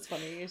was not as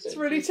funny as It's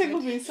really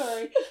tickled me,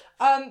 sorry.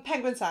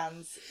 Penguin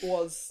Sands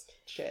was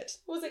shit.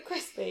 Was it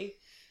crispy?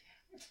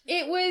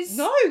 It was...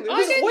 No, it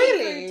was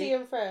Fruity oily.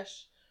 and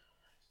fresh.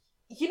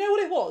 You know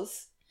what it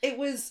was? It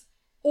was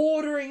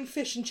ordering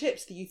fish and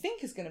chips that you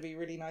think is going to be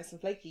really nice and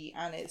flaky,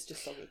 and it's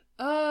just soggy.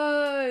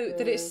 Oh,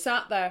 that it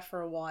sat there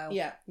for a while.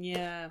 Yeah.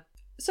 Yeah.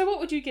 So what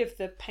would you give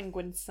the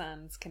Penguin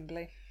Sands,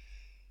 Kimberly?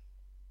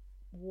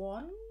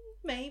 1,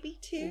 maybe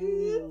 2.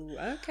 Ooh,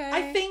 okay.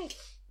 I think,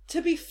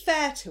 to be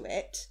fair to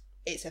it,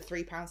 it's a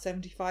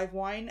 £3.75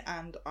 wine,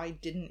 and I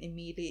didn't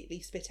immediately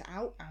spit it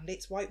out, and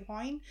it's white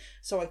wine,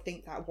 so I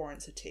think that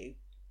warrants a 2.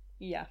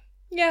 Yeah.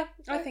 Yeah,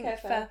 I Okay, think fair.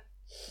 fair.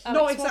 Not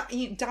Alex,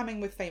 exactly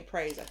damning with faint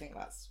praise, I think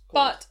that's cool.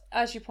 But,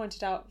 as you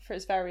pointed out, for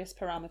its various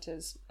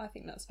parameters, I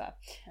think that's fair.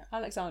 Yeah.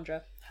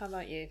 Alexandra, how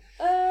about you?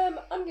 I'm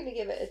going to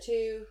give it a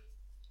 2.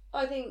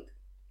 I think,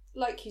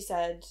 like you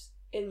said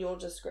in your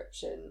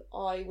description,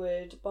 I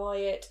would buy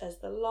it as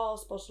the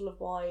last bottle of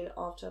wine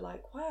after,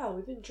 like, wow,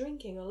 we've been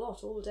drinking a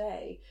lot all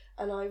day,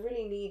 and I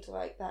really need,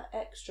 like, that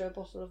extra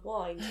bottle of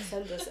wine to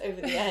send us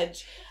over the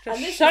edge.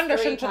 And this send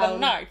is us into the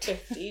night.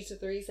 £3.50 to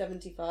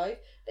 $3.75.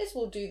 This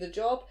will do the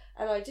job,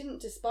 and I didn't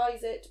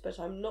despise it, but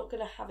I'm not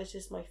going to have it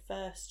as my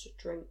first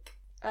drink.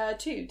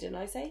 2, didn't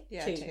I say?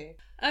 Yeah, 2. 2.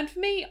 And for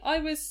me, I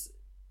was...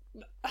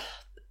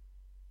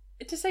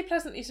 to say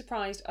pleasantly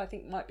surprised, I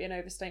think might be an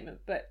overstatement,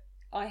 but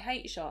I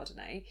hate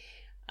Chardonnay,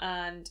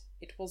 and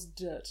it was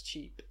dirt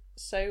cheap.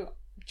 So,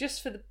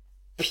 just for the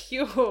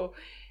pure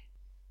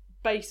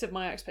base of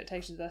my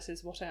expectations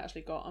versus what I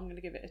actually got, I'm going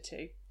to give it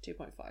a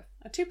 2.5.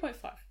 A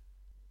 2.5.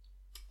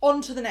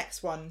 On to the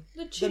next one.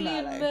 The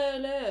Chilean Merlot.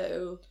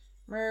 Merlot.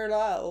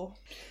 Merlot.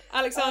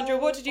 Alexandra,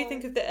 what did you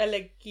fine. think of the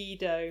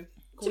Elegido?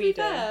 To be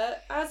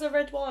fair, as a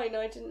red wine,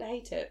 I didn't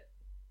hate it.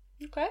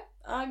 Okay.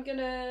 I'm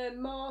gonna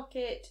mark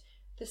it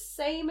the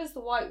same as the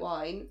white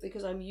wine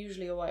because I'm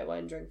usually a white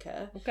wine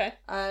drinker. Okay.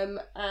 But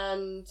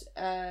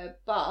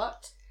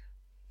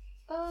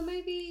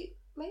maybe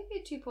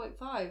a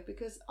 2.5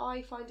 because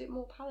I find it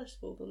more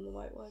palatable than the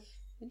white wine.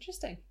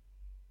 Interesting.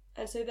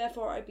 And so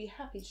therefore I'd be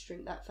happy to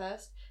drink that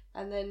first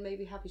and then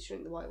maybe happy to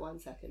drink the white wine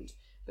second.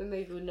 But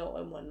maybe not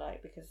in one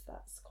night because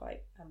that's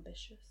quite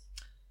ambitious.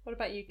 What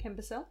about you, Kim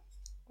Basil?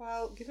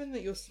 Well, given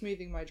that you're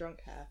smoothing my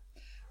drunk hair,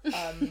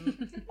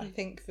 I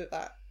think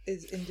that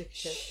is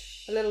indicative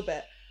a little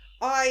bit.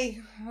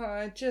 I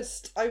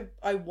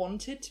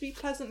wanted to be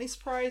pleasantly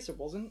surprised. I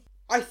wasn't.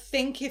 I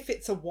think if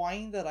it's a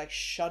wine that I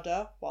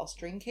shudder whilst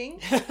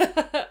drinking,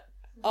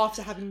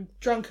 after having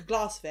drunk a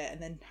glass of it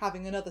and then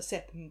having another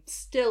sip and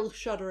still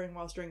shuddering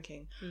whilst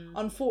drinking,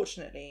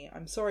 unfortunately,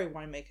 I'm sorry,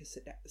 winemaker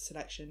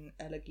selection,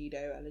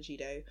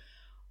 Elegido.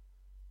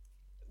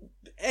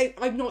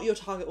 I'm not your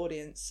target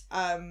audience.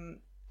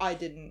 I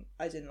didn't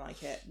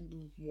like it.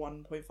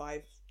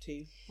 1.5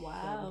 to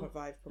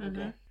 1.5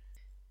 probably.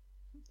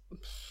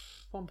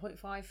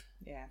 1.5.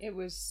 Yeah. It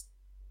was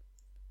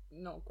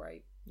not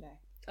great. No.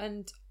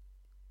 And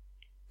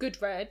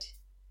good red.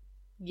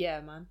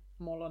 Yeah, man.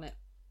 I'm all on it.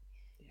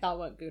 Yeah. That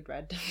weren't good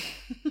red.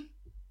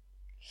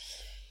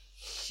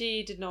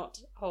 She did not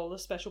hold a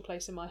special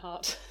place in my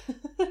heart.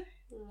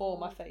 Or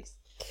my face.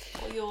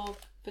 Or your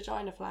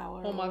vagina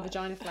flower. Or my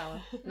vagina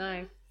flower.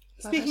 No.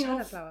 Speaking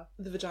vagina of flower.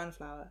 the vagina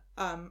flower,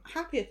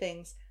 happier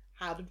things.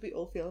 How did we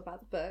all feel about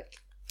the book?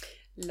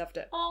 Loved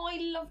it. Oh, I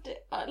loved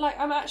it.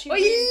 I'm actually. Oh,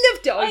 you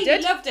loved it, I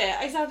did. loved it.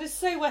 I sounded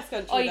so West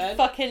Country I then.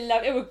 fucking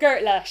loved it. It was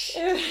Gertlash.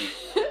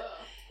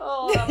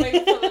 Oh, that made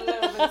me feel a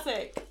little bit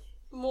sick.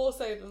 More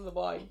so than the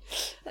wine.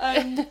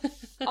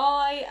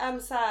 I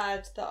am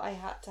sad that I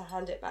had to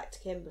hand it back to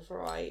Kim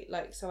before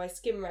so I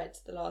skim read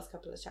the last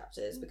couple of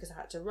chapters because I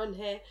had to run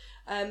here.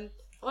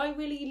 I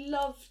really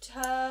loved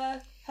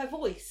her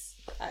voice,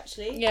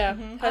 actually. Yeah,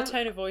 her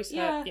tone of voice.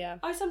 Yeah.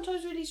 I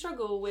sometimes really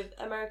struggle with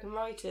American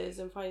writers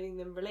and finding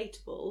them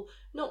relatable,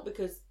 not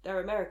because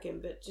they're American,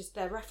 but just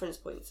their reference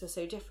points are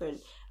so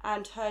different.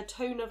 And her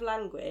tone of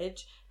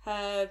language,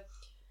 her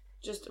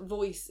just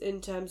voice in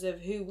terms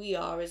of who we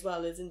are as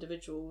well as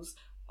individuals,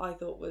 I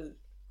thought was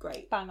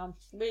great. Bang on.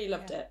 Really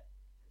loved it.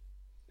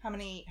 How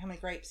many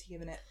grapes are you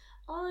giving it?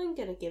 I'm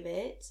going to give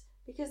it,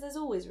 because there's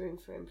always room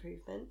for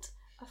improvement,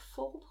 a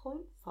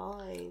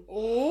 4.5.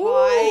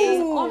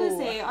 Oh,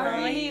 honestly, I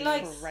really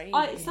like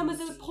some of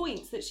the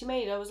points that she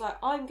made. I was like,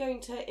 I'm going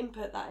to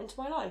input that into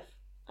my life,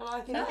 and I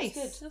think Nice.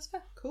 that's good. That's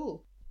fair.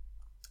 Cool.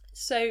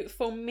 So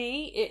for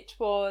me, it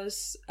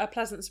was a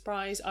pleasant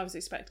surprise. I was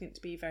expecting it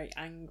to be very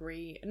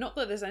angry. Not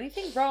that there's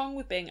anything wrong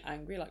with being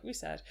angry, like we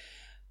said,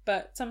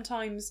 but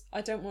sometimes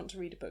I don't want to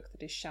read a book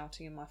that is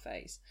shouting in my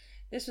face.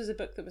 This was a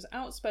book that was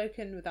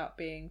outspoken without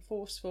being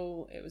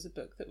forceful. It was a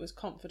book that was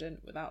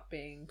confident without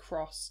being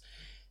cross.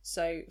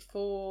 So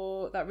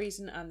for that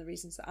reason and the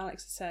reasons that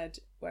Alex has said,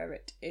 where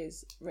it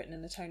is written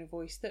in a tone of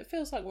voice that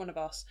feels like one of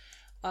us,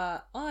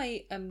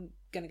 I am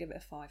going to give it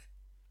a 5.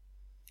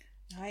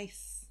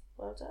 Nice.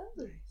 Well done.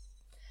 Nice.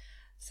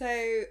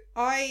 So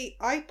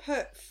I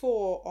put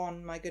 4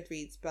 on my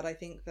Goodreads, but I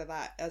think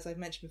that as I've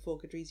mentioned before,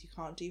 Goodreads, you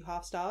can't do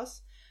half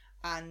stars.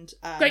 And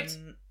Great.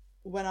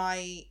 When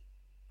I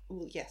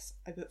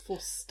put 4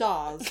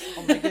 stars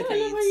on my I love how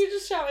Goodreads you're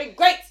just shouting,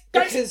 great!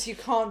 because you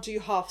can't do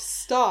half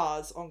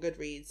stars on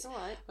Goodreads.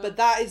 Alright. But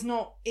that is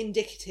not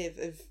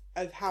indicative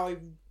of how I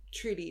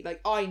truly,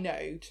 I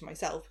know to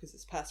myself, because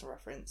it's personal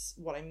reference,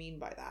 what I mean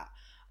by that.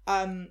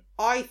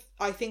 I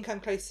think I'm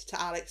closer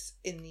to Alex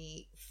in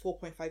the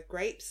 4.5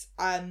 grapes.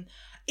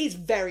 It's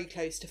very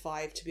close to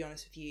 5, to be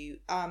honest with you.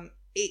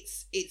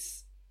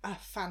 It's a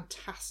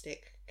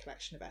fantastic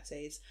collection of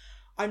essays.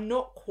 I'm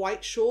not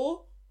quite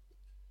sure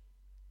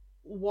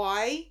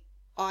why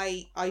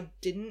I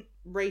didn't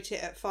rate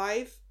it at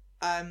 5.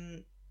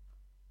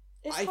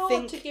 It's I hard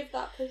think- to give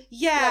that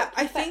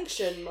I think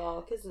perfection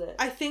mark, isn't it?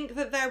 I think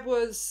that there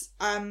was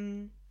I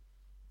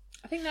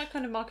think that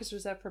kind of mark is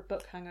reserved for a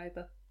book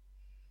hangover.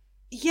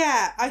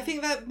 yeah, I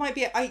think that might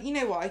be you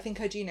know what, I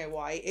think I do know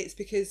why. It's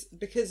because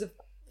of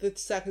the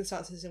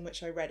circumstances in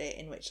which I read it,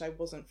 in which I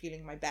wasn't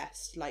feeling my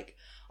best.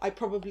 I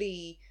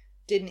probably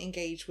didn't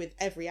engage with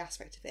every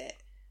aspect of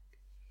it.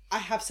 I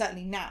have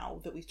certainly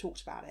now that we've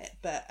talked about it,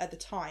 but at the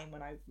time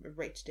when I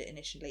rated it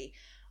initially,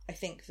 I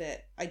think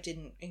that I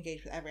didn't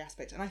engage with every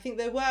aspect, and I think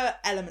there were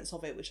elements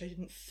of it which I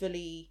didn't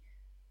fully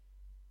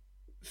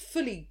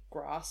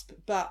grasp,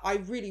 but I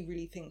really,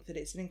 really think that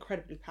it's an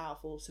incredibly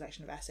powerful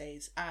selection of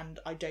essays, and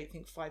I don't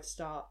think 5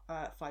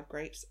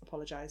 grapes,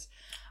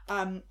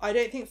 I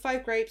don't think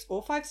 5 grapes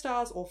or 5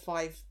 stars or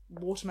 5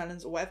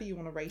 watermelons or whatever you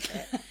want to rate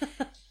it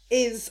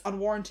is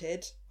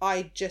unwarranted.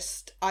 I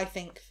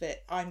think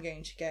that I'm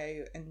going to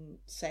go and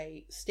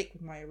stick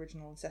with my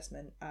original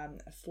assessment, a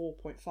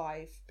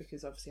 4.5,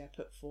 because obviously I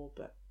put 4,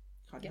 but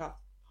can't do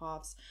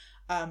halves.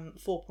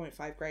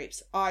 4.5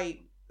 grapes.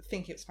 I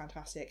think it's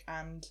fantastic,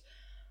 and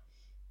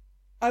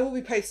we will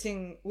be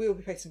posting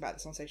about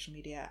this on social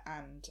media,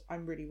 and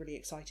I'm really, really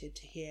excited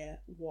to hear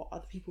what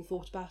other people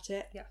thought about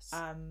it. Yes.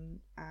 And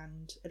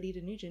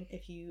Alida Nugent,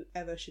 if you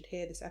ever should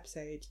hear this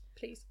episode,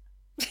 Please.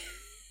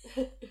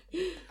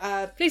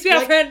 please be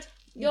our friend.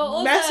 You're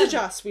awesome. Message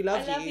us. We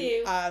love I love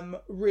you.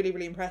 Really,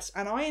 really impressed,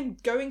 and I am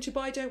going to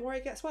buy Don't Worry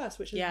It Gets Worse,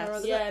 which is her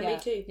other book. Yeah, me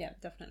too. Yeah,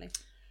 definitely.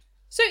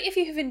 So if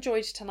you have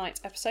enjoyed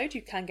tonight's episode,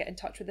 you can get in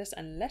touch with us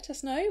and let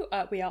us know.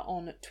 We are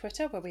on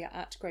Twitter, where we are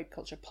at Grade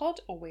Culture Pod,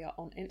 or we are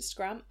on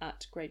Instagram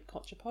at Grade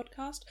Culture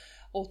Podcast.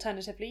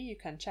 Alternatively, you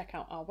can check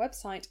out our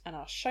website and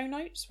our show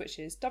notes, which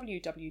is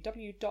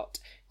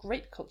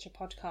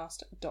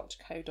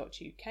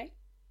www.gradeculturepodcast.co.uk.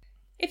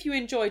 If you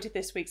enjoyed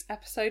this week's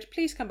episode,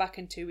 please come back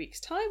in 2 weeks'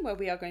 time, where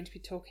we are going to be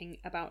talking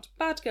about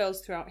Bad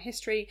Girls Throughout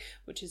History,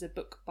 which is a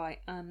book by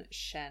Anne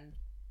Shen.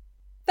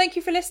 Thank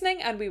you for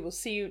listening, and we will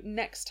see you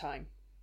next time.